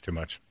faces too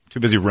much.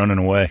 Too busy running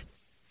away.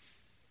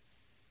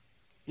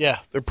 yeah,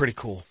 they're pretty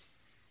cool.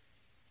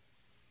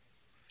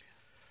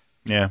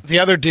 Yeah. The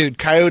other dude,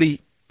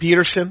 Coyote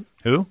Peterson.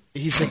 Who?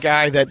 He's the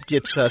guy that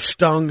gets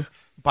stung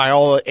by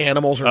all the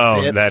animals or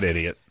Oh, bit. that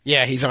idiot.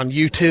 Yeah, he's on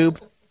YouTube.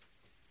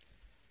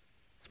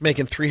 He's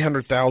making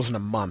 $300,000 a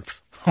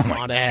month. A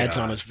lot of ads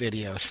on his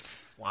videos.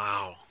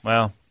 Wow.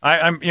 Well,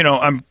 I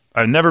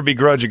never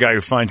begrudge a guy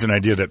who finds an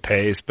idea that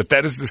pays, but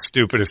that is the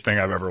stupidest thing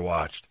I've ever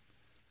watched.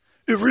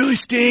 It really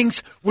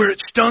stings where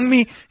it stung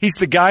me. He's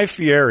the Guy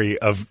Fieri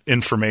of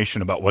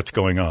information about what's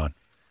going on.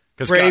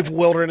 Brave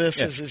Wilderness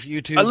is his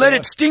YouTube. I let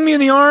it sting me in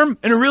the arm,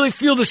 and I really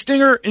feel the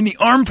stinger in the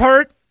arm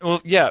part.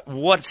 Well, yeah,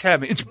 what's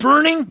happening? It's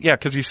burning? Yeah,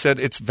 because he said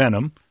it's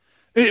venom.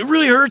 It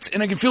really hurts,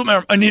 and I can feel it in my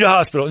arm. I need a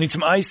hospital. I need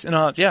some ice.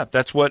 And yeah,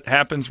 that's what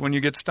happens when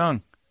you get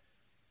stung.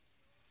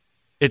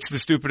 It's the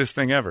stupidest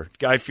thing ever.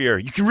 Guy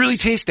Fieri. You can really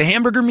taste the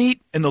hamburger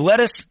meat and the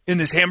lettuce in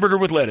this hamburger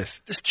with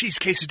lettuce. This cheese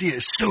quesadilla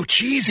is so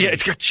cheesy. Yeah,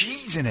 it's got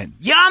cheese in it.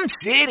 Yum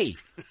City.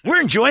 We're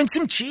enjoying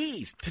some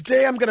cheese.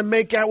 Today I'm going to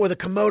make out with a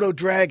Komodo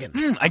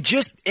dragon. I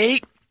just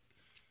ate,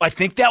 I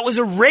think that was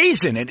a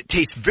raisin, and it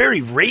tastes very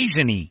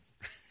raisiny.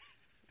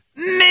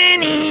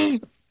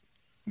 Nanny.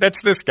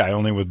 That's this guy,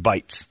 only with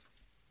bites.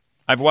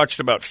 I've watched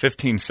about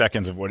 15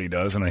 seconds of what he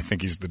does, and I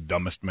think he's the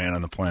dumbest man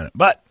on the planet.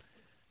 But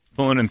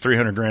pulling in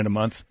 $300,000 a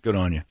month, good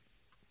on you.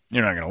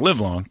 You're not going to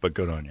live long, but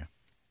good on you.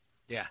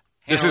 Yeah.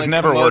 This has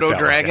never worked out.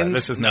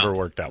 This has never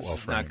worked out well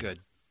for me. Not good.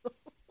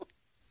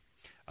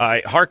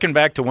 I hearken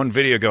back to one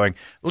video going,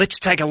 let's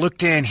take a look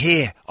down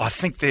here. I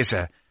think there's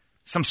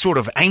some sort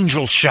of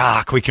angel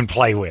shark we can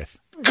play with.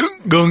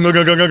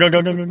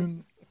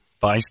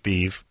 Bye,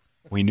 Steve.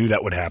 We knew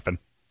that would happen.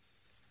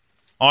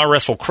 I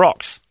wrestle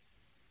crocs,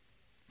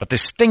 but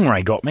this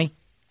stingray got me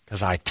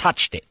because I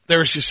touched it. There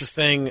was just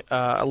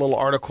a little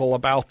article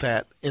about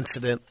that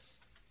incident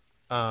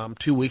 2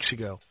 weeks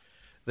ago.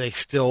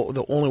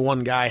 The only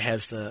one guy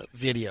has the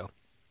video.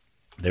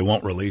 They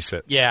won't release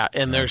it. Yeah,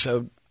 and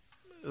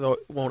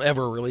won't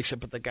ever release it,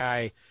 but the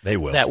guy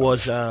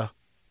was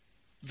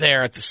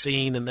there at the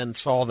scene and then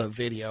saw the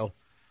video.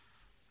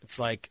 It's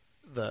like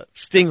the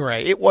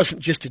stingray. It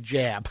wasn't just a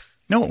jab.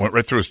 No, it went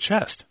right through his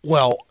chest.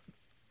 Well,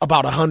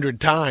 about 100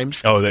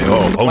 times. Oh, like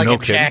no a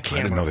kidding. jackhammer.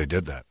 I didn't know they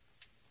did that.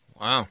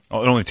 Wow.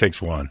 Oh, it only takes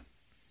one.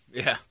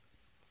 Yeah.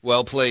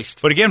 Well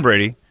placed. But again,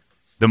 Brady,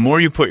 the more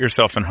you put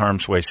yourself in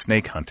harm's way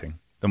snake hunting,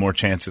 the more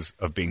chances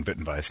of being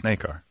bitten by a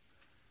snake are.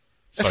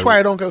 That's why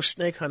I don't go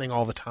snake hunting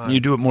all the time. You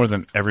do it more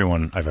than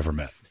everyone I've ever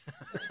met.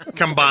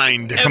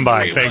 Combined.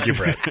 Thank you,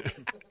 Brett.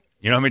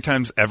 You know how many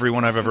times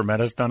everyone I've ever met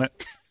has done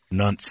it?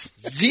 Nunts.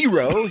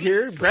 0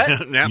 here,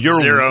 Brett.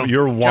 You're 0.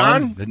 You're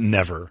one. John?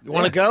 Never. You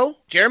want to go?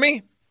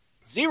 Jeremy?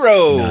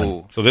 0.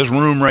 None. So this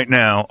room right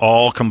now,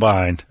 all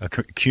combined, a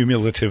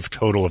cumulative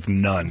total of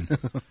none.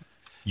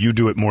 You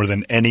do it more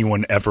than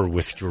anyone ever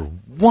with your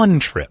one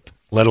trip,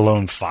 let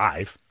alone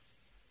 5.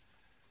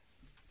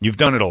 You've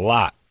done it a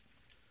lot.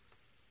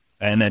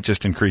 And that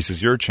just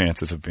increases your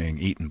chances of being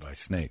eaten by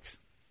snakes.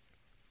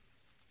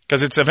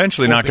 Because it's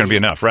eventually not going to be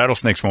enough.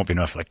 Rattlesnakes won't be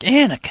enough. Like,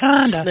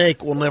 anaconda.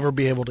 Snake will never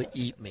be able to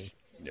eat me.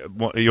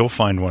 You'll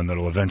find one that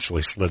will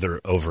eventually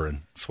slither over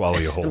and swallow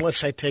you whole.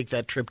 Unless I take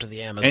that trip to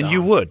the Amazon. And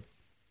you would.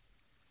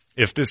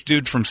 If this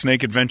dude from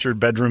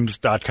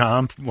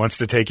snakeadventurebedrooms.com wants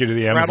to take you to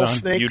the Amazon,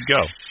 you'd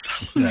go.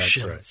 Solutions.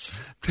 That's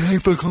right.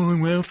 Thanks for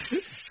calling Well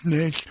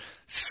Snake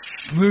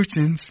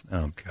Solutions.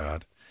 Oh,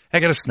 God.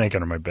 I got a snake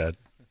under my bed.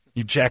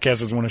 You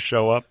jackasses want to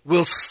show up?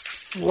 We'll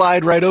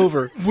slide right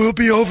over. We'll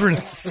be over in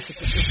a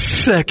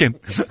second.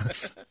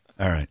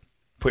 All right.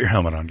 Put your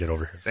helmet on. Get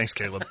over here. Thanks,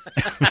 Caleb.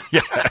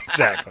 Yeah,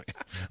 exactly.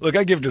 Look,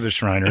 I give to the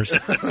Shriners.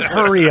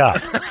 Hurry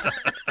up.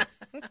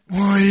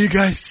 Why are you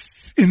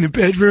guys in the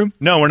bedroom?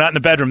 No, we're not in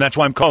the bedroom. That's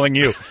why I'm calling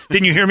you.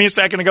 Didn't you hear me a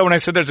second ago when I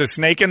said there's a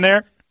snake in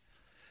there?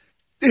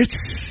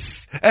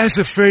 It's as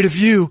afraid of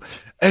you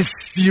as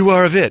you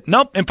are of it.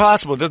 Nope,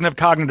 impossible. It doesn't have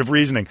cognitive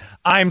reasoning.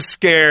 I'm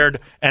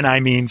scared, and I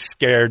mean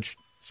scared,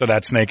 so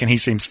that snake, and he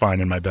seems fine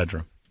in my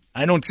bedroom.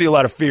 I don't see a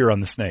lot of fear on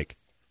the snake.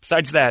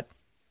 Besides that,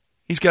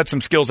 he's got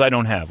some skills I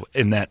don't have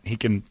in that he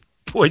can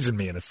poison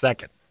me in a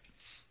second.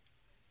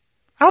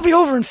 I'll be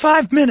over in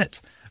 5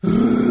 minutes.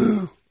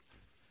 Ooh.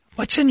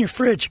 What's in your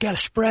fridge? You got a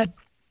spread?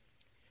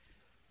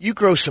 You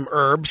grow some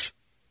herbs.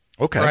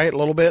 Okay. Right, a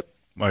little bit.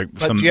 Like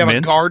but some do you have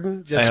mint? a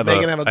garden? Does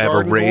Megan have a garden? I have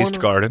a raised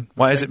going? garden.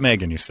 Why is it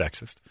Megan, you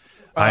sexist?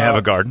 I have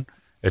a garden.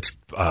 It's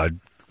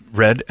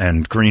red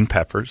and green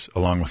peppers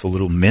along with a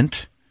little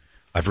mint.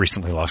 I've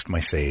recently lost my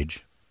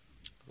sage.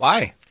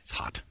 Why? It's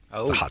hot.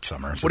 Oh. It's a hot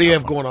summer. What do you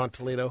have going on,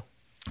 Toledo?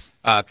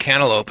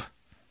 Cantaloupe.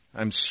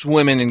 I'm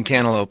swimming in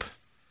cantaloupe.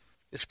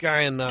 This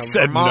guy in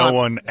Said Vermont. no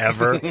one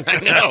ever.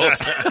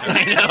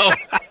 I know.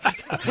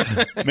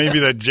 Maybe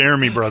that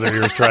Jeremy brother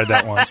here has tried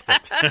that once.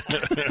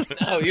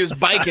 But. No, he was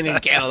biking in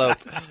cantaloupe.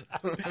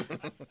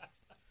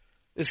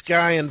 This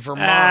guy in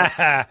Vermont,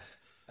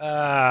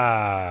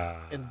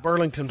 in in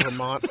Burlington,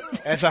 Vermont,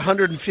 has a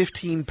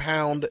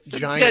 115-pound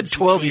giant Dead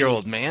zucchini.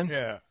 12-year-old man.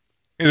 Yeah.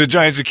 He's a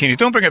giant zucchini.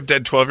 Don't bring up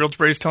dead 12-year-olds,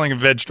 but he's telling a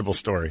vegetable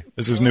story.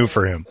 This is new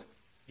for him.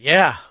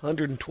 Yeah,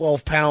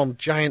 112-pound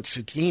giant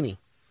zucchini.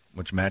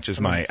 Which matches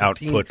my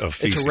output of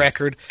feces. It's a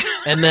record.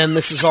 And then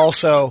this is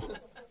also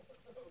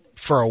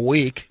for a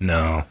week.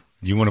 No.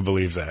 You want to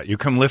believe that. You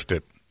come lift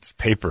it. It's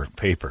paper.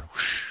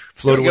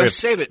 Float away. Go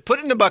save it. Put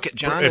it in the bucket,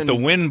 John. If the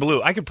wind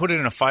blew, I could put it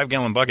in a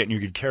 5-gallon bucket and you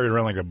could carry it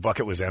around like the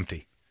bucket was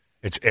empty.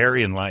 It's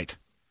airy and light.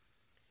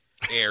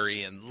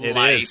 Aryan It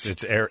Light. is.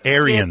 It's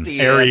Aryan. Get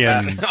the-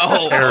 Aryan.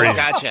 Oh, Aryan.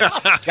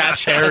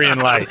 gotcha. Aryan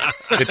Light.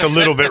 It's a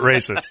little bit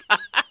racist.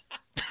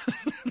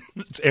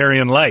 It's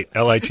Aryan Light.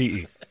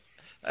 Lite.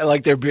 I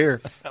like their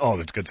beer. Oh,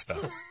 that's good stuff.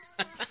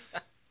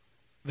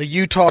 The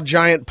Utah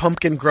Giant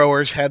Pumpkin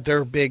Growers had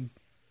their big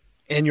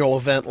annual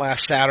event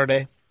last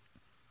Saturday.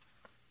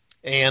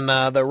 And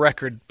the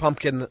record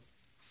pumpkin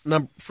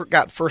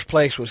got first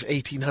place was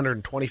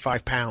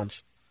 1,825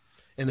 pounds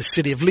in the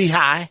city of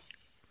Lehigh.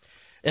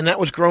 And that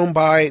was grown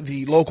by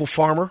the local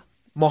farmer,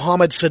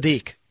 Mohammed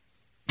Sadiq.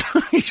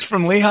 He's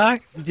from Lehigh?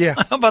 Yeah.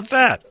 How about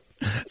that?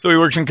 So he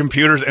works in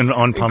computers and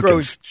on He pumpkins.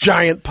 grows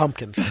giant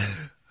pumpkins.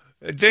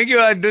 Thank you.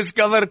 I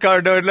discovered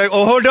Cardo. It's like,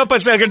 oh, hold up a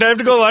second. I have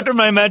to go water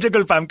my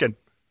magical pumpkin.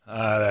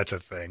 That's a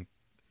thing.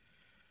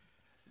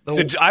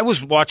 I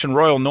was watching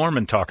Royal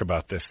Norman talk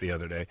about this the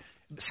other day.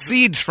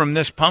 Seeds from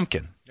this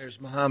pumpkin. There's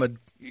Muhammad.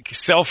 You can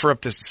sell for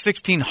up to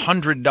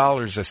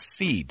 $1,600 a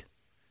seed.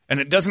 And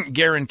it doesn't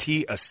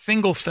guarantee a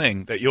single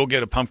thing that you'll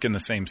get a pumpkin the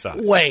same size.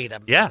 Wait a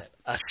minute. Yeah.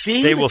 A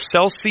seed? They will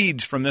sell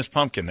seeds from this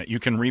pumpkin that you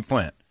can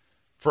replant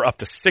for up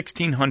to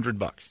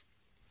 $1,600.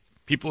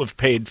 People have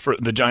paid for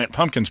the giant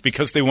pumpkins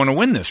because they want to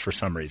win this for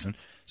some reason.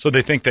 So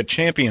they think that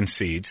champion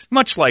seeds,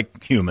 much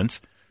like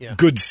humans,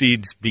 good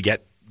seeds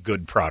beget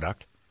good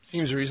product.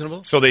 Seems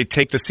reasonable. So they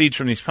take the seeds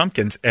from these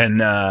pumpkins, and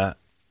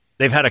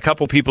they've had a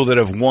couple people that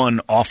have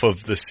won off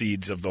of the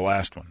seeds of the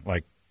last one,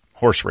 like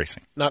horse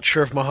racing. Not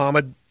sure if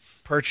Muhammad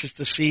purchased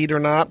the seed or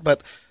not,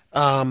 but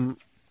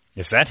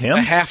is that him?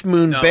 Half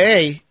Moon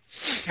Bay,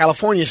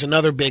 California is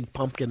another big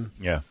pumpkin.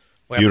 Yeah.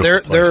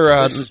 Their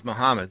this is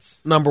Muhammad's.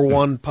 number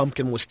one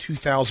pumpkin was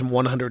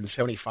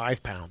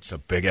 2,175 pounds. It's a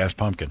big-ass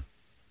pumpkin.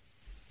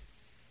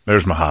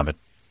 There's Muhammad.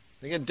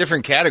 They get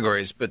different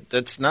categories, but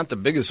that's not the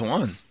biggest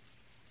one.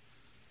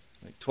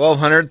 Like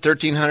 1,200,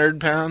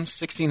 1,300 pounds,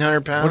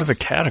 1,600 pounds. What are the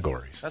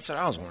categories? That's what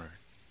I was wondering.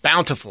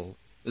 Bountiful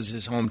is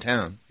his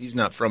hometown. He's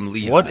not from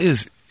Lehigh. What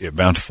is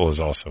Bountiful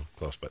is also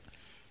close, but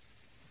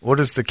what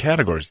is the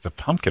categories? The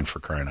pumpkin, for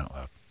crying out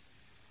loud.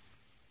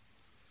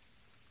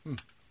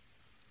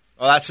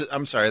 Oh,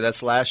 I'm sorry.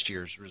 That's last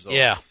year's result.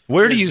 Yeah.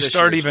 Where do you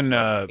start even?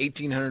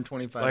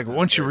 1,825. Like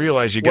once you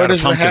realize you got a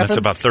pumpkin that's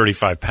about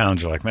 35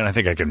 pounds, you're like, man, I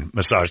think I can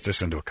massage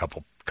this into a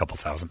couple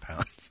thousand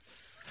pounds.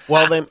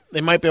 Well,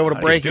 they might be able to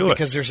How break do you it do it?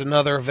 because there's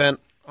another event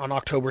on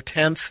October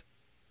 10th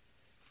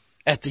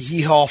at the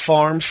Yeehaw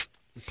Farms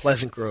in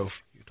Pleasant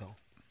Grove, Utah.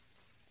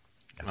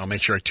 I'll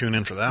make sure I tune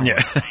in for that one. Yeah,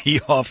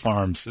 Yeehaw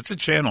Farms. It's a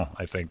channel,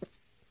 I think.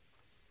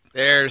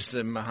 There's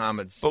the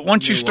Muhammad's. But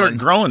once you new start one.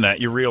 growing that,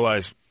 you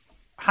realize,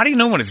 how do you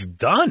know when it's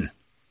done?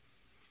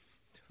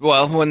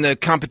 Well, when the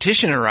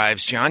competition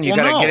arrives, John, you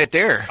got to get it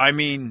there. I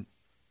mean,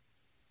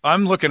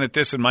 I'm looking at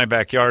this in my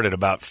backyard at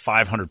about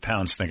 500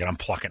 pounds thinking I'm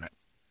plucking it.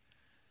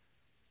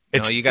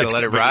 No, you gotta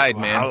let it ride,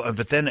 man.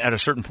 But then at a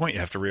certain point, you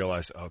have to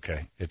realize,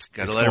 okay, it's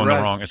let it going ride.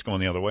 the wrong. It's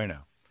going the other way now.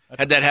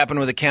 Had that happen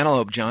with a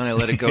cantaloupe, John. I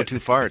let it go too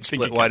far. It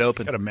split wide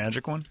open. Got a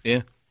magic one?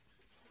 Yeah.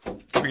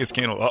 What's the biggest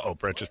cantaloupe? Uh-oh,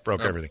 Brett just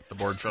broke everything. The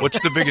board fell.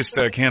 What's the biggest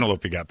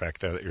cantaloupe you got back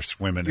there that you're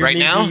swimming in? Right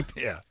now? Knee-deep.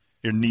 Yeah.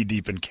 You're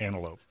knee-deep in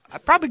cantaloupe. I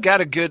probably got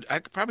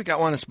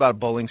one that's about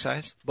bowling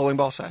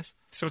ball size.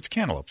 So it's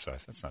cantaloupe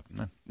size. That's not...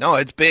 No,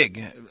 it's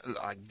big.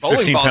 Like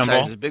bowling ball 15-pound size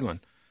ball? is a big one.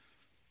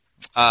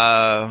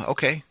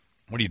 Okay.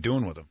 What are you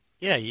doing with them?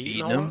 Yeah, you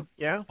Eating know, them?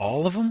 Yeah.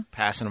 All of them?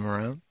 Passing them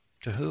around.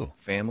 To who?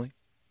 Family.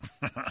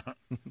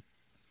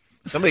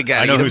 Somebody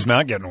got I know eat 'em. who's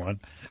not getting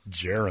one.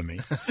 Jeremy.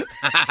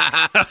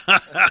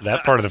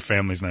 That part of the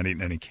family's not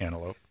eating any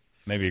cantaloupe.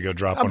 Maybe you go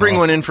drop I'll one bring off.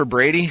 one in for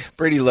Brady.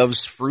 Brady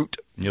loves fruit.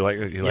 You like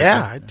Yeah,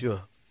 that? I'd do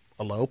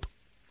a lope.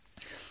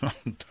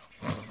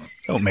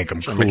 Don't make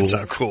them cool. make it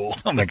sound cool.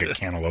 Don't make a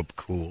cantaloupe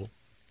cool.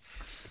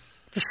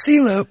 The sea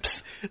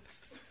lopes.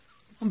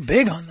 I'm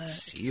big on that.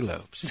 Sea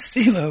lopes. The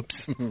sea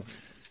lopes.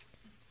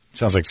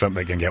 Sounds like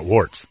something that can get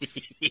warts.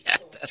 Yeah.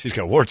 She's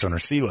got warts on her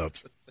sea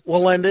lopes.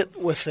 We'll end it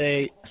with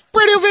a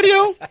radio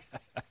video.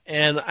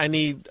 And I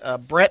need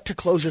Brett to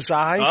close his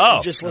eyes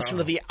and just listen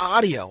to the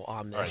audio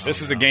on this. All right,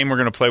 this is a game we're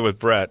going to play with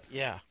Brett.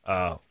 Yeah.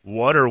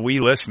 What are we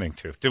listening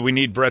to? Do we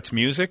need Brett's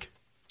music?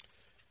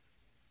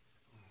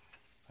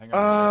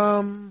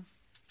 Yeah,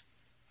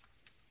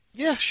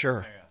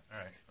 sure. All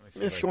right.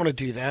 If you want to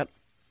do that.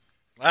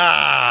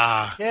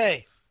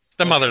 Okay.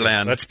 The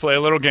motherland. Let's play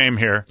a little game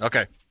here.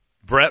 Okay.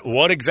 Brett,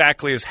 what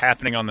exactly is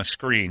happening on the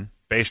screen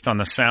based on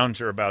the sounds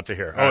you're about to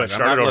hear? All right, I'm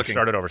start not it over. looking.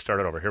 Start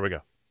it over. Here we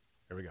go.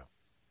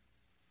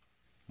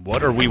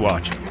 What are we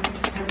watching?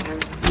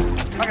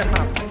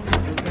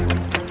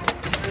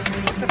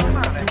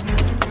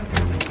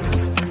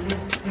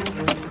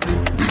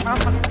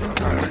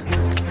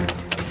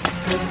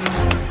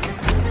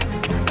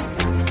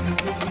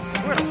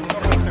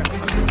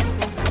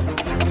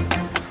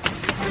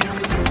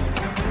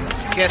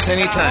 Guess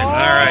anytime. All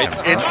right.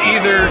 It's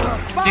either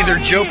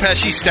Joe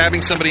Pesci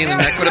stabbing somebody in the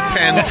neck with a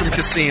pen from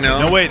Casino.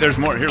 No, wait, there's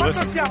more. Here,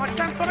 listen.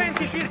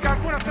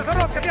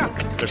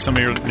 There's some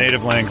of your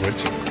native language.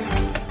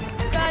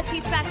 30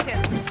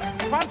 seconds.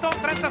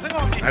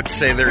 I'd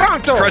say they're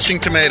crushing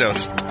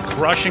tomatoes.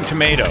 Crushing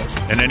tomatoes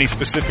in any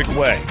specific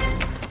way.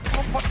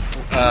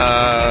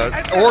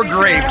 Or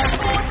grapes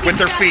with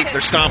their feet.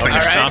 They're stomping. All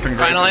right. stomping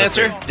grapes Final with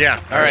their answer? Yeah.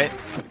 All right.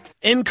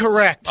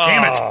 Incorrect.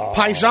 Damn it.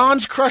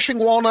 Paisans crushing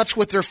walnuts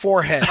with their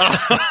foreheads.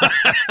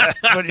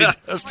 That's what you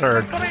just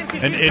heard.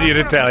 An idiot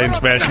Italian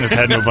smashing his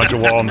head into a bunch of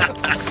walnuts.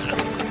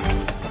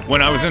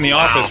 When I was in the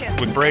office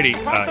with Brady,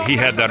 he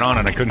had that on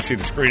and I couldn't see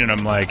the screen, and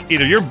I'm like,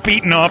 either you're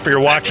beating off or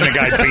you're watching a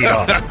guy beat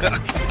off.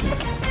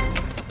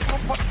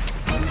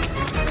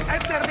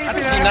 How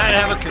does he not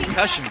have a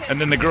concussion?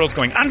 And then the girl's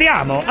going,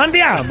 andiamo,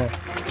 andiamo.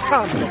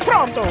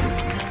 Pronto.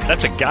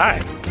 That's a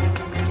guy.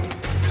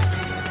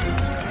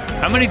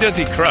 How many does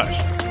he crush?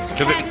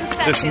 Because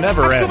this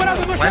never ends.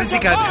 Why does he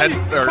got head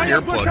or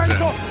earplugs in?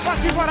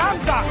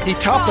 He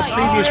topped the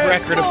previous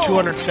record of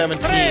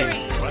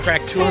 217.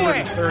 Cracked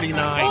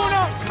 239.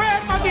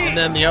 And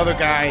then the other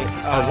guy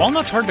Are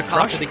walnuts hard to topped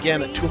crush? it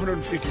again at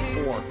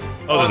 254.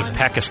 Oh, there's a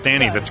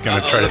Pakistani that's going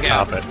to try to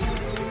top it.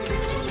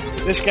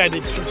 This guy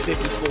did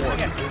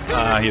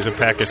 254. He's a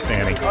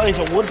Pakistani. Oh, he's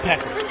a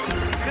woodpecker.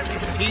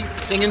 Is he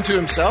singing to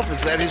himself?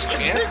 Is that his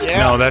chant? Yeah.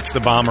 No, that's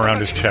the bomb around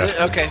his chest.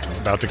 Okay. It's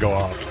about to go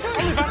off.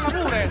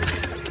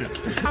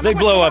 They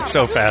blow up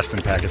so fast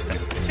in Pakistan.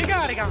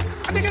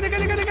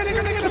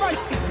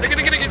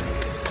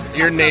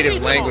 Your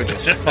native language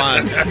is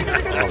fun.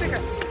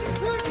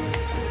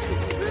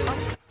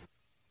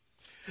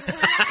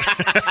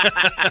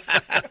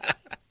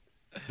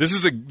 This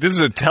is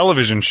a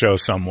television show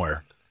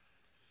somewhere.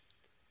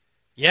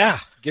 Yeah.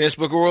 Guinness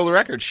Book of World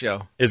Records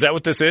show. Is that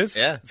what this is?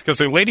 Yeah. It's because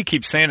the lady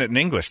keeps saying it in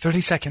English.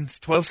 30 seconds,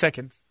 12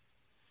 seconds.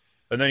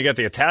 And then you got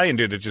the Italian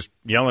dude that's just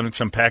yelling at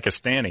some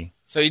Pakistani.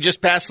 So you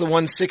just passed the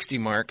 160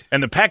 mark.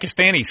 And the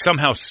Pakistani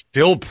somehow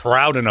still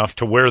proud enough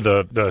to wear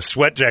the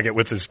sweat jacket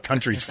with his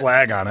country's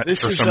flag on it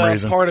This for is some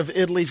reason. part of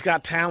Italy's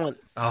Got Talent.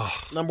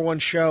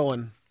 #1 show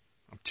in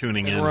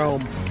Tuning in.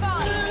 Rome.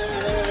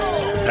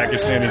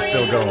 Pakistani's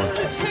still going.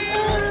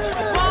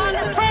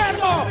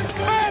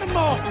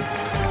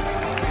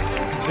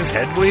 Is his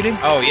head bleeding?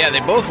 Oh, yeah, they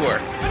both were.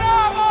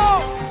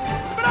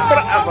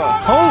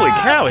 Holy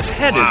cow, his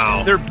head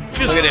is... They're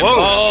just... Look at him. Whoa.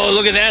 Oh,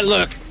 look at that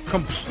look.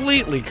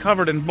 Completely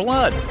covered in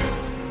blood.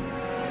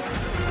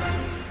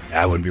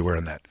 I wouldn't be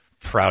wearing that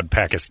proud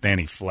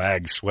Pakistani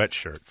flag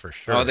sweatshirt for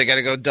sure. Oh, they got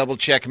to go double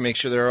check and make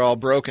sure they're all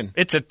broken.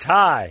 It's a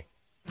tie.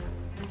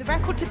 The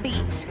record to beat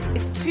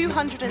is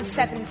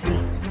 270.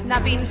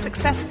 Naveen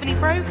successfully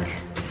broke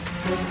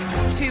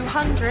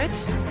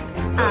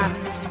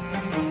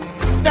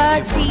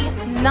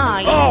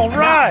 239. All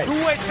right.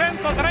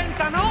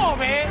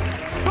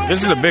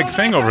 This is a big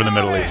thing over in the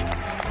Middle East.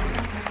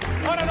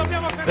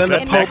 Then the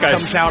That Pope guy's-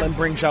 comes out and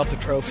brings out the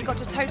trophy.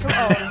 Got a total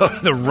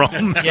of The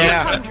Rome.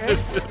 Yeah.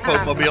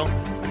 Pope-mobile.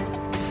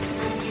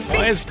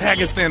 Why is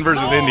Pakistan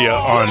versus India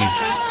on...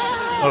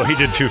 Oh, he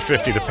did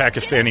 250. The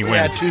Pakistani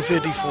Yeah, wins.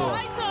 254.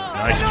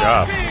 Nice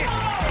job.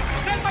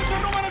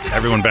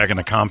 Everyone back in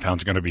the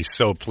compound's going to be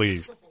so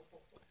pleased.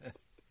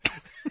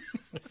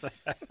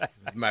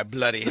 My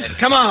bloody head.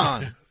 Come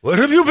on. Where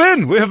have you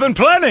been? We have been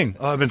planning.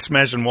 Oh, I've been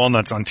smashing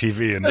walnuts on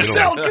TV in The Italy.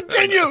 sell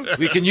continues.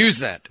 We can use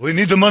that. We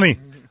need the money.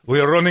 We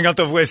are running out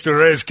of ways to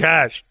raise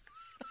cash.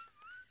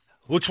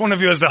 Which one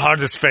of you has the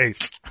hardest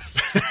face?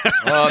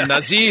 Oh,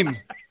 Nazim.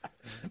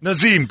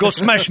 Nazim, go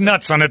smash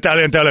nuts on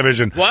Italian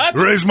television. What?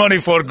 Raise money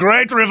for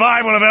great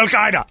revival of Al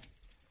Qaeda.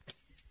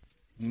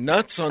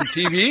 Nuts on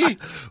TV?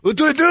 What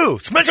do I do?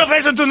 Smash your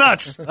face into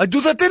nuts. I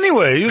do that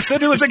anyway. You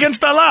said it was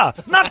against Allah.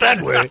 Not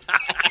that way.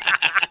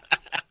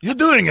 You're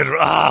doing it.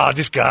 Ah,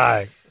 this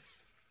guy.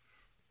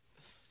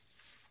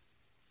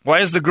 Why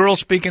is the girl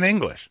speaking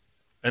English?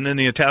 And then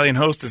the Italian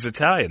host is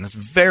Italian. That's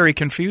very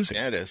confusing.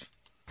 Yeah, it is.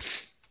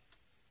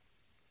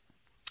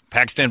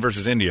 Pakistan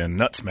versus India and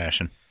nut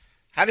smashing.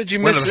 How did you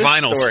One miss of the this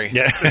finals. story?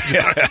 Yeah.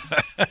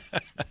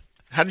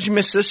 How did you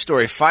miss this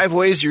story? 5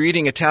 ways you're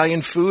eating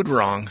Italian food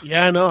wrong.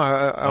 Yeah, I know.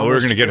 Oh, we're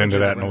going to get into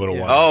that in a little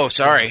while. Oh,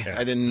 sorry.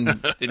 I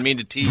didn't mean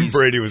to tease.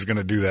 Brady was going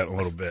to do that in a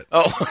little bit.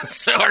 Oh,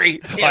 sorry.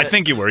 Well, I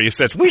think you were. You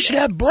said, we should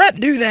have Brett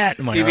do that.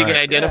 I'm like, See if you all can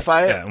right.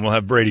 identify it. Yeah, and we'll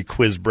have Brady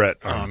quiz Brett.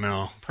 Oh,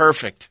 no.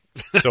 Perfect.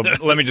 So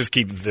let me just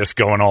keep this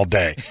going all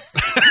day.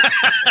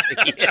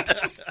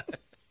 Yes.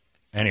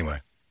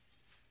 Anyway.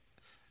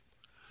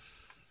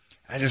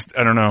 I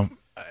don't know.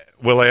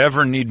 Will I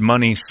ever need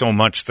money so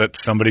much that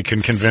somebody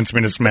can convince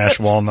me to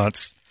smash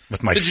walnuts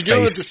with my Could you do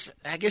it with face?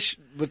 I guess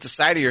with the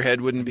side of your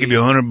head wouldn't be. Give you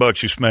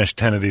 $100, you smash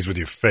 10 of these with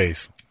your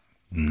face.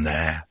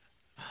 Nah.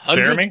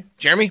 100? Jeremy?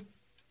 Jeremy?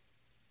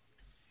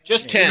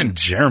 Just 10. Even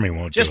Jeremy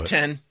won't Just do it.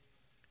 10.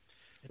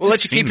 We'll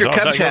let you keep your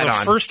Cubs hat on.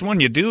 The first one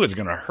you do is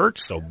going to hurt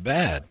so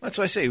bad. That's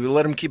why I say we'll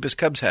let him keep his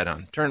Cubs hat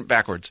on. Turn it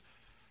backwards.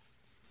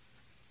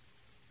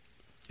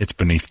 It's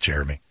beneath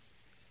Jeremy.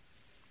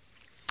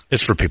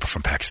 It's for people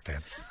from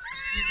Pakistan.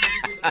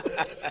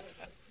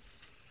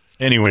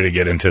 Any way to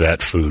get into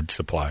that food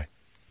supply.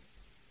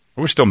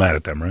 We're still mad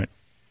at them, right?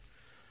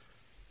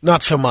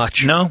 Not so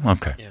much. No?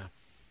 Okay. Yeah.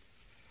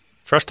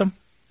 Trust them?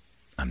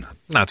 I'm not.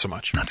 Not so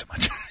much. Not so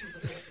much.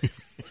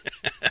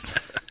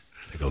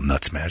 Big old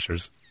nut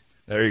smashers.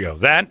 There you go.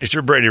 That is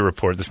your Brady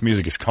Report. This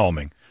music is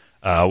calming.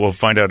 We'll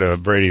find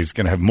out Brady's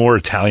going to have more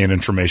Italian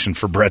information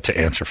for Brett to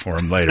answer for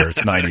him later.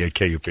 It's 98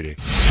 KUPD.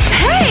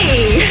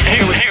 Hey!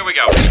 Here we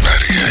go.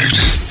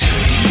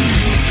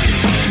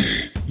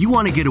 You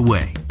want to get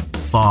away,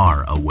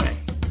 far away,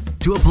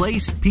 to a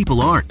place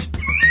people aren't.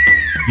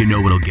 You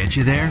know what'll get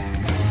you there?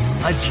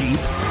 A Jeep.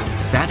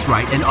 That's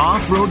right, an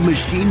off-road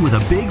machine with a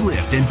big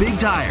lift and big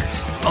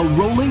tires. A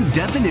rolling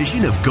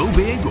definition of go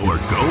big or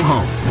go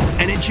home.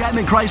 And at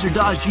Chapman Chrysler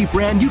Dodge Jeep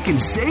Ram, you can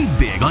save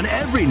big on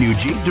every new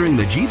Jeep during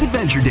the Jeep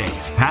Adventure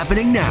Days.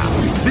 Happening now.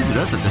 Visit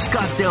us at the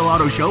Scottsdale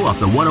Auto Show off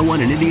the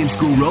 101 and Indian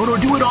School Road, or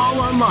do it all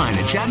online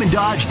at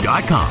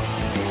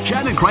ChapmanDodge.com.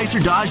 Chapman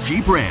Chrysler Dodge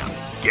Jeep Ram.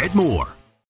 Get more.